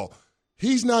overall.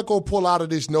 He's not going to pull out of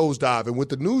this nosedive. And with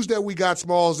the news that we got,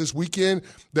 Smalls, this weekend,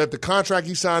 that the contract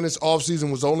he signed this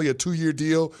offseason was only a 2-year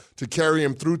deal to carry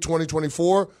him through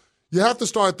 2024, you have to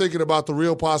start thinking about the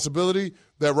real possibility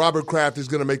that Robert Kraft is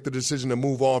going to make the decision to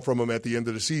move on from him at the end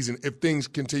of the season if things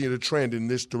continue to trend in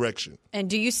this direction. And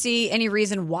do you see any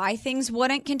reason why things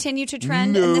wouldn't continue to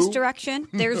trend in this direction?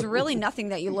 There's really nothing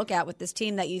that you look at with this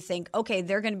team that you think, okay,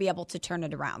 they're going to be able to turn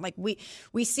it around. Like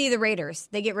we see the Raiders.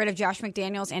 They get rid of Josh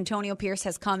McDaniels. Antonio Pierce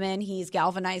has come in. He's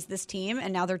galvanized this team,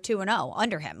 and now they're 2-0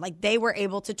 under him. Like, they were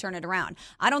able to turn it around.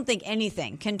 I don't think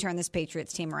anything can turn this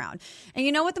Patriots team around. And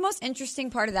you know what the most interesting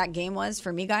part of that game was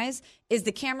for me, guys, is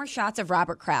the camera shots of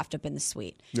Robert Kraft up in the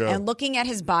suite and looking at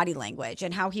his body language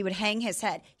and how he would hang his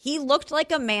head. He looked like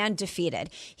a man defeated.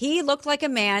 He looked like a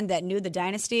man that knew the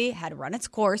dynasty had run its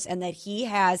course and that he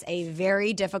has a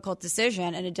very difficult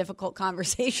decision and a difficult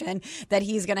conversation that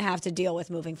he's going to have to deal with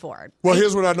moving forward. Well,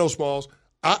 here's what I know, Smalls.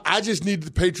 I just need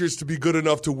the Patriots to be good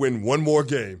enough to win one more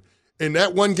game. And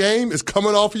that one game is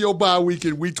coming off of your bye week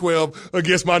in week 12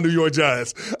 against my New York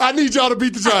Giants. I need y'all to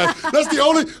beat the Giants. That's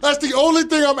the only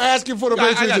thing I'm asking for the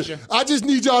Patriots. I just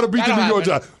need y'all to beat the New York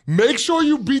Giants. Make sure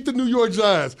you beat the New York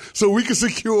Giants so we can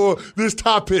secure this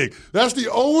top pick. That's the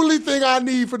only thing I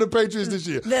need for the Patriots this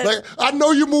year. I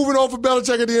know you're moving on for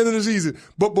Belichick at the end of the season,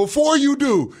 but before you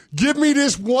do, give me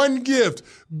this one gift.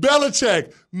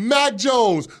 Belichick, Mac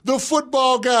Jones, the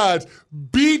football gods,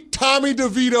 beat Tommy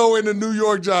DeVito and the New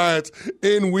York Giants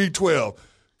in week 12.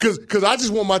 Because I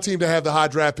just want my team to have the high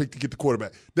draft pick to get the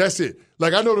quarterback. That's it.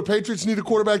 Like, I know the Patriots need a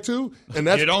quarterback too. And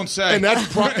that's, you don't say. And that's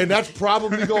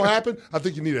probably going to happen. I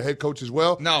think you need a head coach as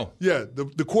well. No. Yeah,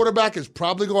 the quarterback is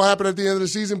probably going to happen at the end of the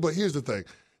season. But here's the thing.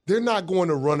 They're not going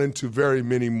to run into very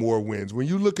many more wins. When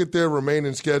you look at their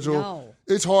remaining schedule,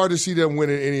 it's hard to see them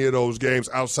winning any of those games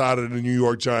outside of the New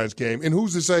York Giants game. And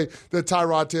who's to say that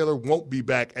Tyrod Taylor won't be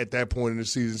back at that point in the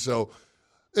season? So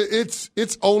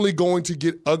it's only going to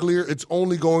get uglier. It's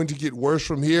only going to get worse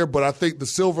from here. But I think the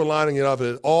silver lining of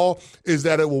it all is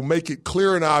that it will make it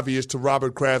clear and obvious to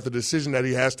Robert Kraft the decision that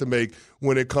he has to make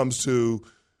when it comes to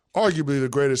arguably the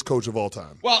greatest coach of all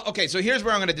time. Well, okay, so here's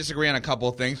where I'm going to disagree on a couple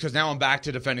of things, because now I'm back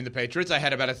to defending the Patriots. I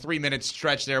had about a 3-minute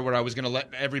stretch there where I was going to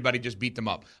let everybody just beat them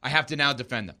up. I have to now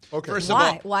defend them. Okay.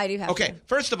 Why do you have to? Okay,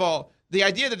 first of all, the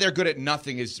idea that they're good at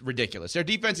nothing is ridiculous. Their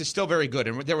defense is still very good,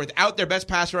 and they're without their best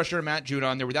pass rusher in Matt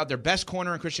Judon, they're without their best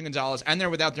corner in Christian Gonzalez, and they're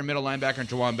without their middle linebacker in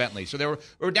Jawan Bentley. So they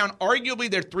were down arguably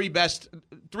their three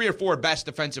or four best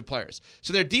defensive players.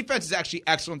 So their defense is actually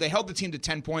excellent. They held the team to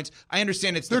 10 points. I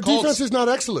understand it's the Colts. Their defense is not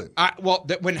excellent.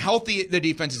 When healthy, the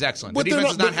defense is excellent. But the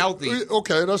defense is not healthy.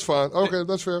 Okay, that's fine. Okay,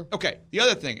 that's fair. Okay, the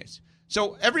other thing is,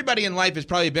 so everybody in life has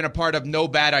probably been a part of no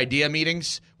bad idea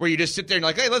meetings where you just sit there and you're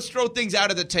like, hey, let's throw things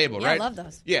out at the table, right? I love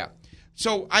those. Yeah.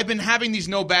 So I've been having these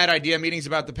no bad idea meetings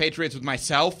about the Patriots with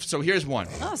myself. So here's one.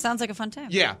 Oh, sounds like a fun time.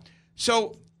 Yeah.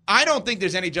 So I don't think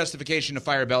there's any justification to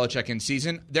fire Belichick in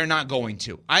season. They're not going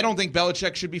to. I don't think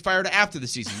Belichick should be fired after the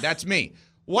season. That's me.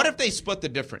 What if they split the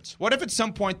difference? What if at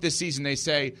some point this season they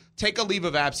say, take a leave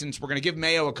of absence, we're going to give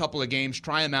Mayo a couple of games,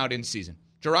 try him out in season.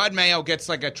 Gerard Mayo gets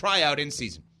like a tryout in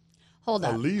season. Hold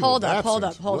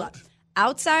up.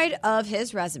 Outside of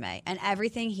his resume and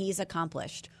everything he's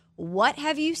accomplished, what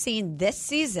have you seen this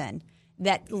season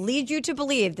that leads you to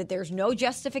believe that there's no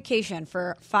justification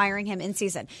for firing him in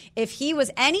season? If he was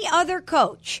any other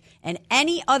coach in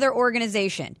any other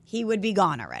organization, he would be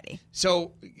gone already.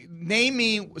 So name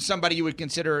me somebody you would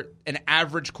consider an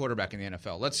average quarterback in the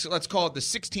NFL. Let's call it the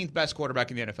 16th best quarterback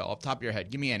in the NFL. Off the top of your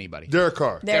head, give me anybody. Derek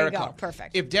Carr. There you go.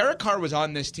 Perfect. If Derek Carr was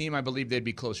on this team, I believe they'd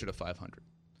be closer to 500.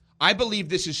 I believe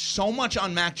this is so much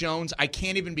on Mac Jones, I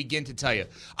can't even begin to tell you.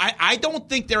 I don't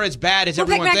think they're as bad as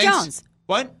everyone thinks. Mac Jones?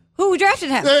 What? Who drafted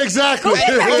him? Exactly.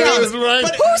 Right.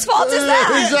 But whose fault is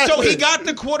that? Exactly. So he got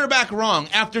the quarterback wrong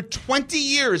after 20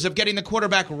 years of getting the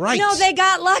quarterback right. No, they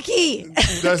got lucky.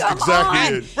 That's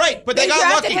exactly it. Right, but they got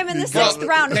drafted lucky. him in the 6th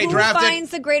round. Who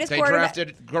finds the greatest quarterback? They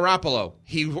drafted Garoppolo.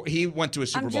 He went to a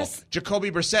Super Bowl.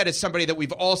 Jacoby Brissett is somebody that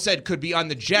we've all said could be on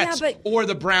the Jets or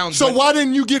the Browns. So why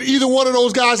didn't you get either one of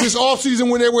those guys this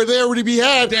offseason when they were there to be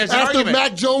had after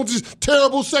Mac Jones'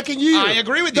 terrible second year? I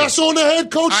agree with you. That's on the head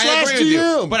coach /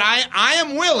 GM. But I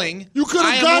am willing. You could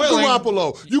have got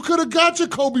Garoppolo. You could have got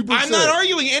Jacoby Brissett. I'm not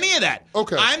arguing any of that.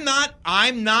 Okay.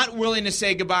 I'm not willing to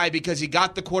say goodbye because he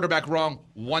got the quarterback wrong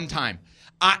one time.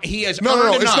 He has No,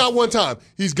 enough. It's not one time.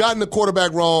 He's gotten the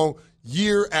quarterback wrong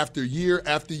year after year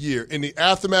after year. In the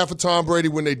aftermath of Tom Brady,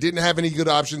 when they didn't have any good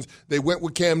options, they went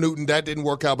with Cam Newton. That didn't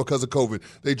work out because of COVID.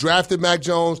 They drafted Mac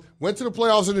Jones, went to the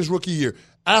playoffs in his rookie year.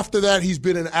 After that, he's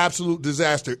been an absolute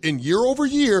disaster. And year over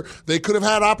year, they could have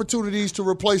had opportunities to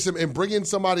replace him and bring in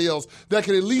somebody else that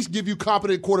could at least give you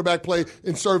competent quarterback play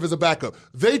and serve as a backup.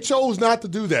 They chose not to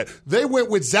do that. They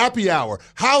went with Zappe Hour.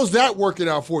 How's that working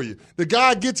out for you? The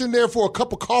guy gets in there for a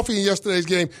cup of coffee in yesterday's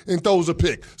game and throws a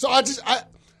pick. So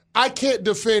I can't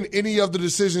defend any of the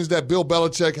decisions that Bill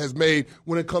Belichick has made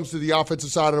when it comes to the offensive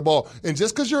side of the ball. And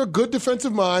just because you're a good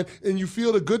defensive mind and you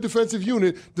field a good defensive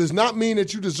unit does not mean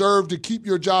that you deserve to keep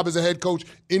your job as a head coach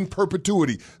in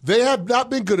perpetuity. They have not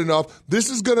been good enough. This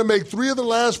is going to make 3 of the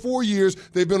last 4 years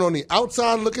they've been on the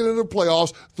outside looking at the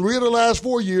playoffs. 3 of the last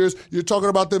 4 years, you're talking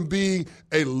about them being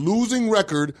a losing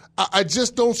record. I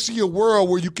just don't see a world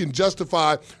where you can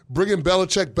justify bringing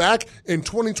Belichick back in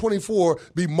 2024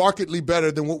 be markedly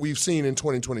better than what we've seen in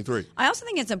 2023. I also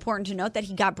think it's important to note that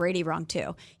he got Brady wrong,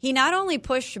 too. He not only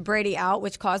pushed Brady out,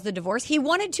 which caused the divorce, he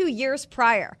wanted 2 years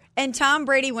prior. And Tom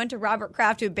Brady went to Robert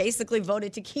Kraft, who basically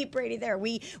voted to keep Brady there.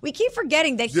 We keep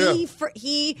forgetting that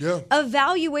he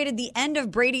evaluated the end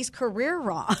of Brady's career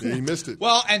wrong. Yeah, he missed it.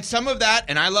 Well, and some of that,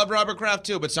 and I love Robert Kraft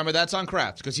too, but some of that's on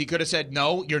Kraft because he could have said,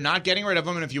 no, you're not getting rid of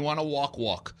him, and if you want to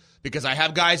walk. Because I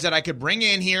have guys that I could bring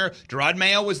in here. Gerard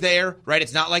Mayo was there, right?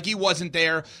 It's not like he wasn't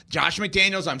there. Josh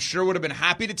McDaniels, I'm sure, would have been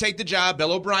happy to take the job.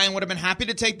 Bill O'Brien would have been happy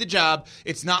to take the job.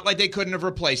 It's not like they couldn't have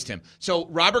replaced him. So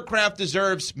Robert Kraft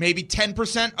deserves maybe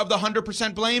 10% of the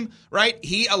 100% blame, right?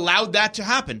 He allowed that to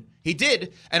happen. He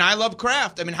did, and I love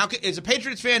Kraft. I mean, as a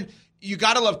Patriots fan, you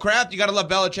got to love Kraft, you got to love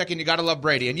Belichick, and you got to love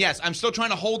Brady. And yes, I'm still trying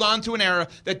to hold on to an era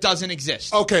that doesn't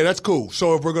exist. Okay, that's cool.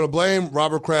 So if we're going to blame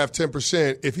Robert Kraft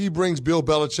 10%, if he brings Bill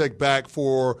Belichick back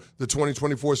for the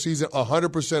 2024 season,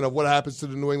 100% of what happens to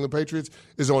the New England Patriots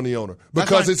is on the owner.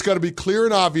 Because it's going to be clear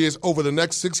and obvious over the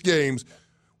next 6 games,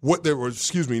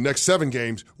 next 7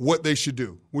 games, what they should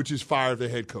do, which is fire their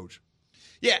head coach.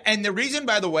 Yeah, and the reason,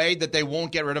 by the way, that they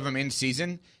won't get rid of him in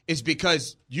season is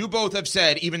because you both have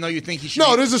said, even though you think he should.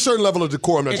 No, there's a certain level of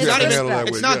decorum that you have to handle that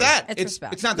with. It's not that. It's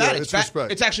not that. Yeah, it's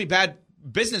respect. It's actually bad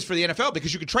business for the NFL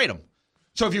because you could trade him.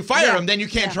 So if you fire him, then you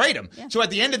can't trade him. Yeah. So at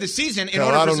the end of the season, I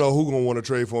don't know who's going to want to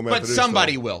trade for him after this. But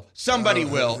somebody will. Somebody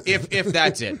will if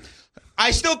that's it.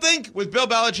 I still think with Bill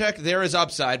Belichick, there is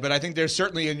upside, but I think there's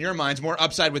certainly in your minds more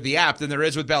upside with the app than there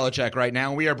is with Belichick right now.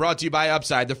 And we are brought to you by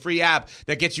Upside, the free app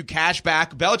that gets you cash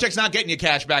back. Belichick's not getting you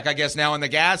cash back, I guess, now on the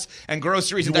gas and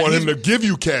groceries. You want him to give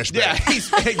you cash back. Yeah,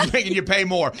 he's making you pay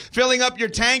more. Filling up your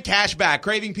tank, cash back.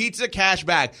 Craving pizza, cash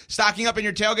back. Stocking up in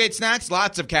your tailgate snacks,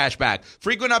 lots of cash back.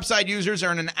 Frequent Upside users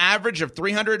earn an average of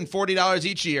 $340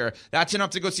 each year. That's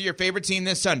enough to go see your favorite team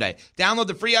this Sunday. Download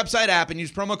the free Upside app and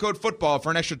use promo code FOOTBALL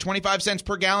for an extra 25 cents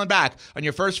per gallon back on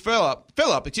your first fill up.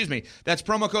 That's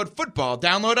promo code FOOTBALL.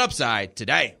 Download Upside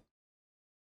today.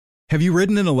 Have you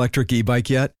ridden an electric e-bike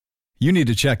yet? You need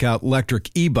to check out Electric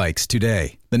E-Bikes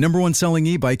today, the #1 selling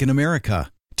e-bike in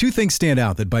America. 2 things stand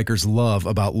out that bikers love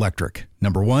about Electric.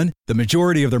 Number 1, the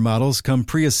majority of their models come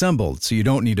pre-assembled, so you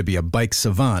don't need to be a bike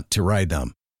savant to ride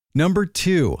them. Number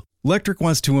 2, Electric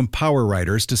wants to empower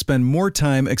riders to spend more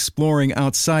time exploring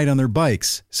outside on their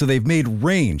bikes, so they've made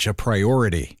range a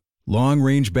priority.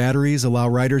 Long-range batteries allow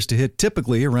riders to hit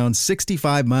typically around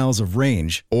 65 miles of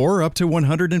range or up to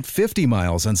 150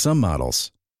 miles on some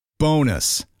models.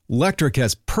 Bonus, Electric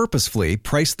has purposefully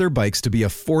priced their bikes to be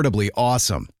affordably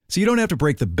awesome, so you don't have to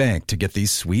break the bank to get these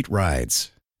sweet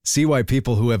rides. See why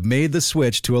people who have made the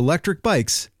switch to electric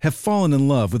bikes have fallen in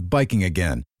love with biking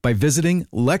again by visiting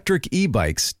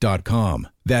electricebikes.com.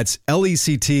 That's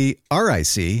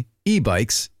LECTRIC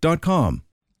ebikes.com.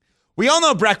 We all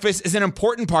know breakfast is an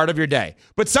important part of your day,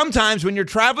 but sometimes when you're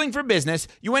traveling for business,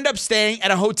 you end up staying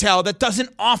at a hotel that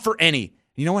doesn't offer any.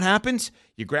 You know what happens?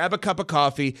 You grab a cup of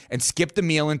coffee and skip the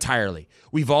meal entirely.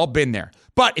 We've all been there.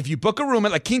 But if you book a room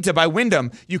at La Quinta by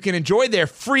Wyndham, you can enjoy their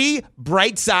free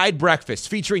Bright Side breakfast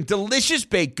featuring delicious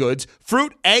baked goods,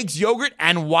 fruit, eggs, yogurt,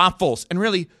 and waffles. And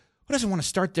really, who doesn't want to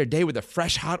start their day with a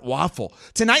fresh, hot waffle?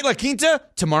 Tonight, La Quinta,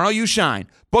 tomorrow you shine.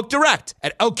 Book direct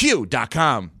at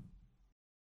lq.com.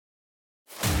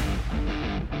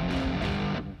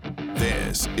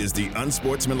 This is the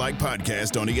Unsportsmanlike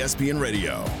Podcast on ESPN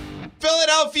Radio.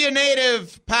 Philadelphia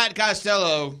native Pat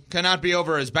Costello cannot be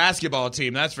over his basketball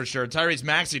team, that's for sure. Tyrese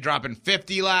Maxey dropping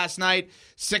 50 last night.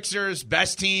 Sixers,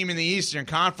 best team in the Eastern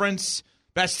Conference.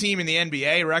 Best team in the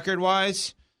NBA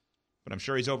record-wise. But I'm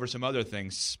sure he's over some other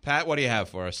things. Pat, what do you have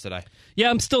for us today? Yeah,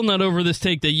 I'm still not over this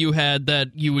take that you had that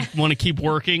you would want to keep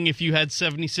working if you had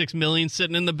 $76 million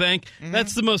sitting in the bank. Mm-hmm.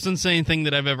 That's the most insane thing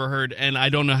that I've ever heard, and I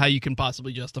don't know how you can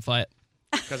possibly justify it.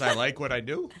 Because I like what I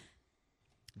do?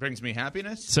 Brings me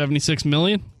happiness? $76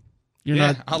 million?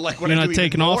 I like what I do not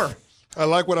taking more. off? I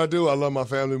like what I do. I love my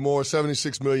family more.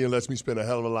 $76 million lets me spend a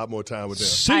hell of a lot more time with them.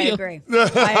 I agree.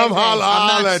 I'm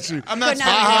holler at you. I'm not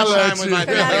spending much time with my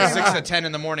family 6 to 10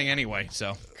 in the morning anyway.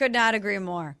 So could not agree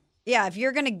more. Yeah, if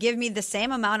you're going to give me the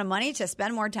same amount of money to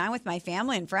spend more time with my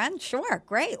family and friends, sure,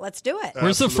 great, let's do it.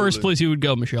 Where's the first place you would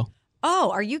go, Michelle?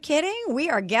 Oh, are you kidding? We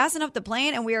are gassing up the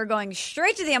plane, and we are going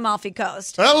straight to the Amalfi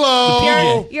Coast.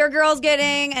 Hello! Your girl's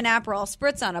getting an Aperol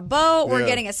Spritz on a boat. We're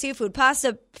getting a seafood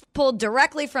pasta pulled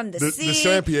directly from the sea. The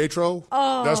San Pietro?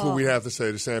 Oh. That's what we have to say,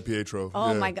 the San Pietro.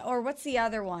 Oh, my God. Or what's the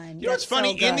other one? You know what's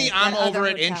funny? In the I'm over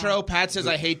it intro, Pat says,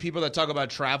 I hate people that talk about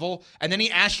travel. And then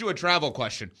he asked you a travel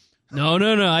question. No.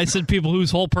 I said people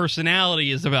whose whole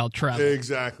personality is about travel.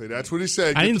 Exactly. That's what he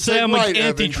said. I didn't say I'm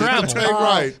anti-travel.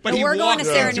 Right. But we're going to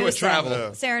Saranusa. Travel. Yeah.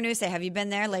 Saranusa. Have you been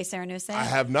there, Lake Saranusa? I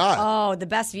have not. Oh, the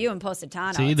best view in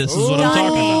Positano. See, this is what I'm talking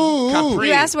about. Capri.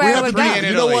 You asked where I would go.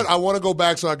 You know what? I want to go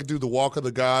back so I can do the Walk of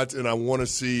the Gods, and I want to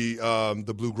see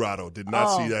the Blue Grotto. Did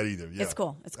not see that either. Yeah. It's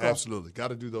cool. Absolutely. Got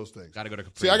to do those things. Got to go to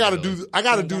Capri. See, I got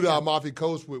to do the Amalfi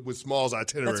Coast with Small's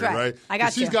itinerary, That's right. I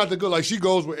got She's got the good, like she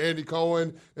goes with Andy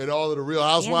Cohen and all of the Real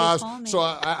Housewives. So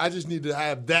I just need to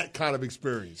have that kind of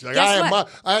experience. Like I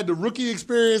had the rookie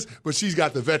experience, but she's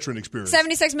got the veteran experience.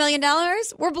 $76 million?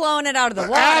 We're blowing it out of the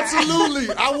water.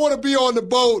 Absolutely. I want to be on the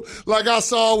boat like I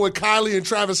saw with Kylie and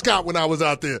Travis Scott when I was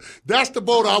out there. That's the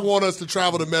boat I want us to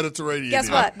travel the Mediterranean. Guess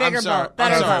what? Bigger boat.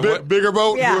 Better boat. Bigger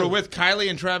boat? Yeah. You were with Kylie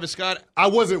and Travis Scott? I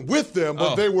wasn't with them,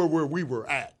 but they were where we were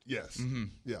at. Yes. Mm-hmm.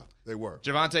 Yeah, they were.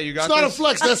 Javante, you got this? It's not a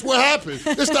flex. That's what happened.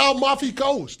 It's the Amalfi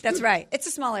Coast. That's right. It's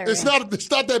a small area. It's not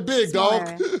that big, Small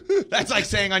dog. That's like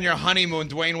saying on your honeymoon,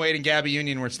 Dwayne Wade and Gabby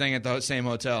Union were staying at the same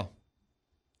hotel.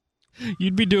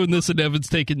 You'd be doing this and Evan's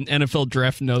taking NFL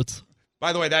draft notes.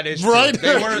 By the way, that is right.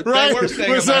 True. They were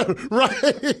staying right.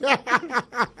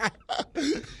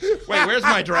 Wait, where's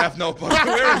my draft notebook?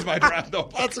 Where is my draft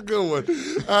notebook? That's a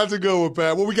good one,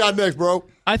 Pat. What we got next, bro?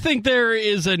 I think there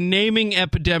is a naming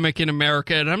epidemic in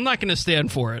America, and I'm not going to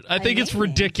stand for it. I think it's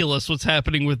ridiculous what's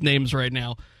happening with names right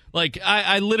now. Like,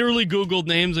 I literally Googled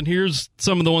names, and here's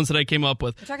some of the ones that I came up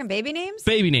with. You're talking baby names?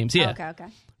 Baby names, yeah. Oh, okay.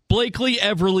 Blakely,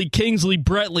 Everly, Kingsley,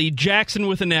 Bretley, Jackson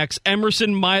with an X,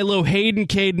 Emerson, Milo, Hayden,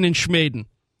 Caden, and Schmaden.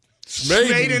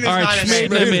 Schmaden is All right, not a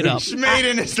name. Schmaden I made up.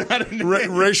 Schmaden is not a name.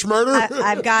 Ray Schmurder?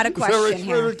 I've got a question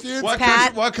here.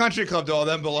 What country club do all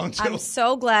them belong to? I'm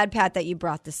so glad, Pat, that you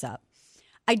brought this up.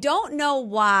 I don't know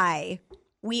why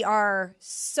we are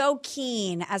so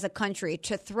keen as a country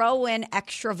to throw in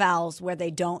extra vowels where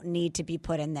they don't need to be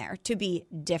put in there, to be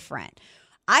different.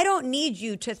 I don't need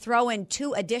you to throw in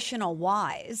 2 additional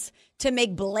Y's to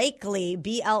make Blakely,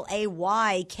 Blaykley,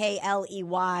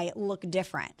 look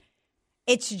different.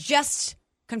 It's just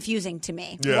confusing to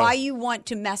me. Yeah. Why you want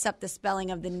to mess up the spelling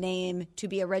of the name to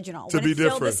be original To when be it's still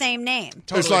different. the same name. It's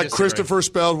Totally like disagree. Christopher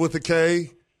spelled with a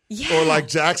K. Yeah. Or like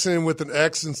Jackson with an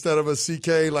X instead of a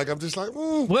CK. Like, I'm just like,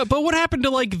 But what happened to,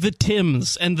 like, the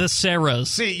Tims and the Sarahs?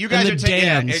 See, you guys and are the taking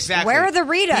Dans? exactly. Where are the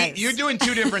Ritas? You're doing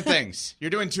 2 different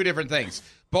things.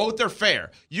 Both are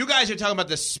fair. You guys are talking about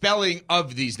the spelling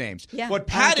of these names. Yeah, what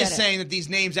Pat is saying that these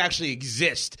names actually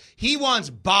exist. He wants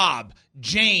Bob,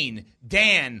 Jane,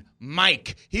 Dan,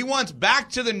 Mike. He wants back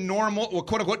to the normal, or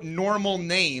quote-unquote, normal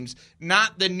names,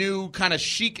 not the new kind of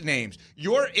chic names.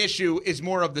 Your issue is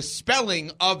more of the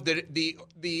spelling of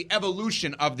the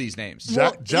evolution of these names.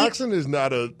 Jackson is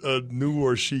not a new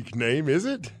or chic name, is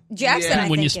it? Jackson, I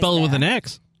when think you spell it with an there.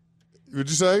 X. What'd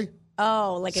you say?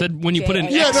 Oh, like Said when you put an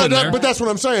J. X in there. But that's what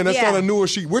I'm saying. That's Yeah. not a newer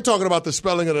sheet. We're talking about the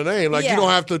spelling of the name. Like, Yeah. you don't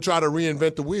have to try to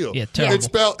reinvent the wheel. Yeah, terrible.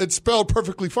 It's spelled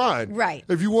perfectly fine. Right.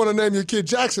 If you want to name your kid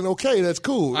Jackson, okay, that's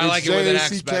cool. I like it with an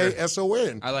X better.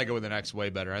 Jackson. I like it with an X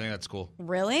way better. I think that's cool.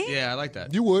 Really? Yeah, I like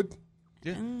that. You would.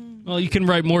 Yeah. Well, you can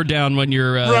write more down when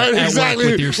you're Right, at exactly.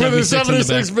 work with your 76 in the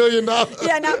back. $76 million.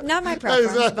 Yeah, not my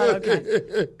preference, but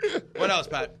okay. What else,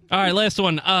 Pat? All right, last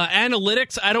one.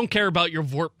 Analytics. I don't care about your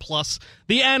Vort Plus.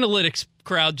 The analytics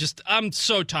crowd, I'm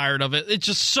so tired of it. It's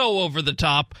just so over the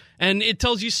top, and it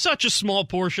tells you such a small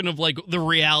portion of, like, the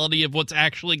reality of what's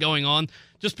actually going on.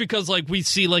 Just because, like, we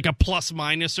see, like, a plus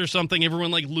minus or something, everyone,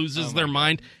 like, loses their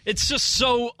mind. It's just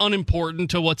so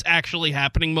unimportant to what's actually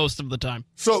happening most of the time.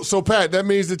 So Pat, that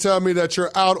means to tell me that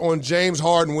you're out on James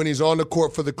Harden when he's on the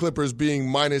court for the Clippers being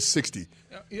minus 60.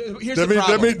 Here's the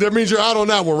problem. That means you're out on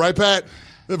that one, right, Pat?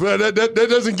 That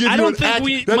doesn't give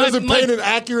you doesn't paint an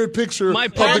accurate picture of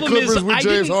the Clippers with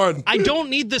James Harden. I don't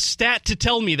need the stat to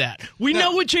tell me that. We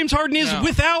know what James Harden is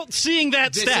without seeing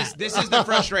that stat. This is the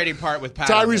frustrating part with Pat.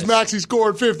 Tyrese Maxey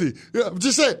scored 50. Yeah,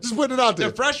 just putting it out there.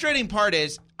 The frustrating part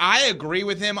is I agree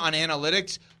with him on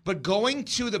analytics, but going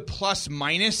to the plus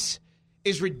minus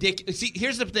is ridiculous. See,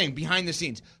 here's the thing behind the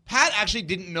scenes. Pat actually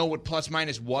didn't know what plus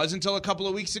minus was until a couple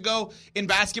of weeks ago in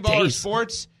basketball or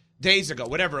sports. Days ago,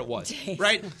 whatever it was,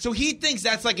 right? So he thinks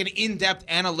that's like an in-depth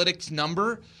analytics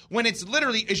number when it's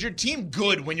literally, is your team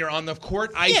good when you're on the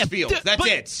court, ice field? That's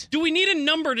it. Do we need a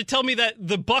number to tell me that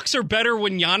the Bucks are better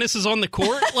when Giannis is on the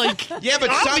court? Like, yeah,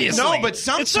 but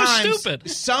sometimes it's so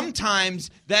stupid. Sometimes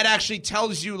that actually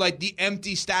tells you like the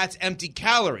empty stats, empty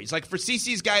calories. Like for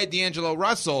CC's guy, D'Angelo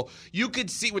Russell, you could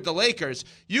see with the Lakers,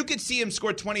 you could see him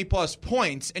score 20 plus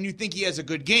points, and you think he has a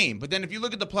good game. But then if you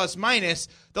look at the plus minus,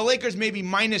 the Lakers maybe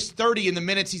minus averages 30 in the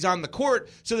minutes he's on the court,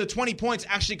 so the 20 points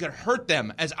actually could hurt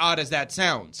them, as odd as that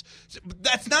sounds. So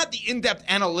that's not the in-depth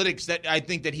analytics that I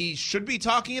think that he should be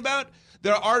talking about.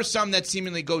 There are some that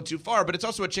seemingly go too far, but it's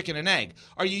also a chicken and egg.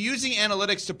 Are you using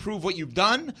analytics to prove what you've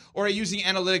done, or are you using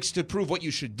analytics to prove what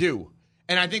you should do?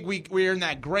 And I think we're in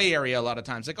that gray area a lot of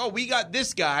times. Like, oh, we got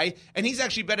this guy, and he's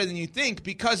actually better than you think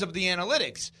because of the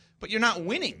analytics. But you're not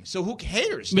winning, so who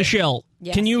cares? Michelle,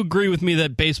 Yes. Can you agree with me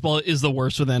that baseball is the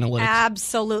worst with analytics?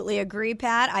 Absolutely agree,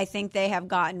 Pat. I think they have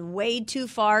gotten way too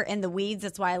far in the weeds.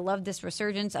 That's why I love this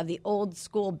resurgence of the old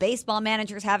school baseball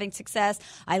managers having success.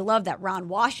 I love that Ron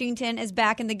Washington is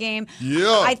back in the game.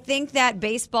 Yeah. I think that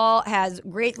baseball has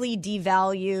greatly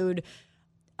devalued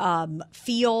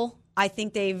feel. I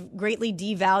think they've greatly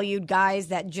devalued guys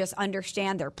that just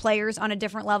understand their players on a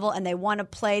different level, and they want to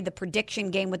play the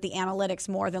prediction game with the analytics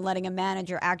more than letting a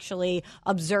manager actually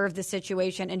observe the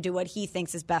situation and do what he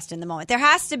thinks is best in the moment. There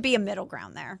has to be a middle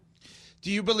ground there.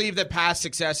 Do you believe that past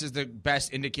success is the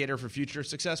best indicator for future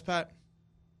success, Pat?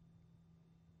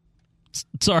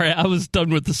 Sorry, I was done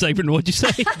with the segment. What'd you say?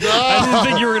 I didn't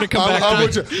think you were going to come back.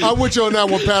 I'm with you on that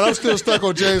one, Pat. I'm still stuck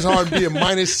on James Harden being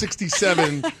minus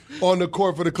 67 on the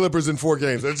court for the Clippers in 4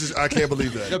 games. I can't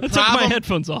believe that. I took my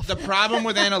headphones off. The problem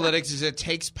with analytics is it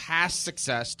takes past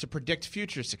success to predict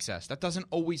future success. That doesn't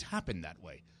always happen that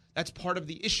way. That's part of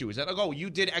the issue, is that, oh, you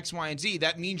did X, Y, and Z.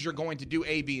 That means you're going to do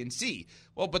A, B, and C.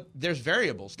 Well, but there's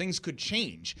variables. Things could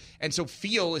change. And so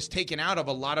feel is taken out of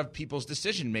a lot of people's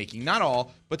decision-making. Not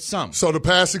all, but some. So the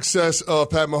past success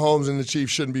of Pat Mahomes and the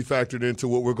Chiefs shouldn't be factored into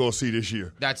what we're going to see this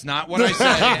year. That's not what I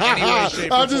said in any way, shape, or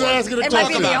form. I'm just asking a question. It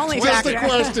might be the only What's factor. the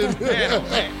question?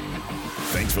 Man.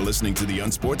 Thanks for listening to the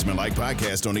Unsportsmanlike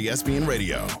podcast on ESPN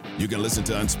Radio. You can listen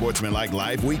to Unsportsmanlike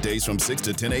live weekdays from 6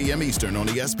 to 10 a.m. Eastern on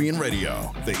ESPN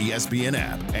Radio, the ESPN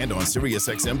app, and on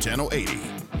SiriusXM Channel 80.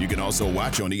 You can also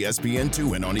watch on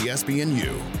ESPN2 and on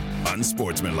ESPNU.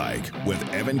 Unsportsmanlike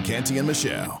with Evan, Canty, and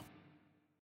Michelle.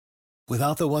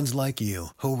 Without the ones like you,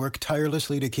 who work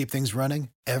tirelessly to keep things running,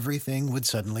 everything would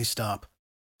suddenly stop.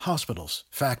 Hospitals,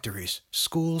 factories,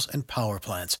 schools, and power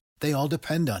plants, they all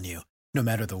depend on you. No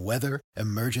matter the weather,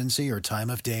 emergency, or time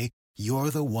of day, you're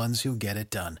the ones who get it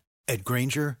done. At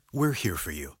Grainger, we're here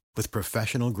for you with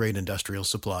professional-grade industrial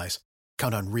supplies.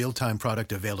 Count on real-time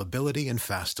product availability and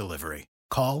fast delivery.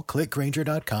 Call, click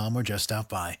Grainger.com, or just stop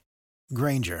by.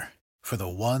 Grainger, for the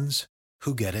ones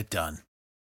who get it done.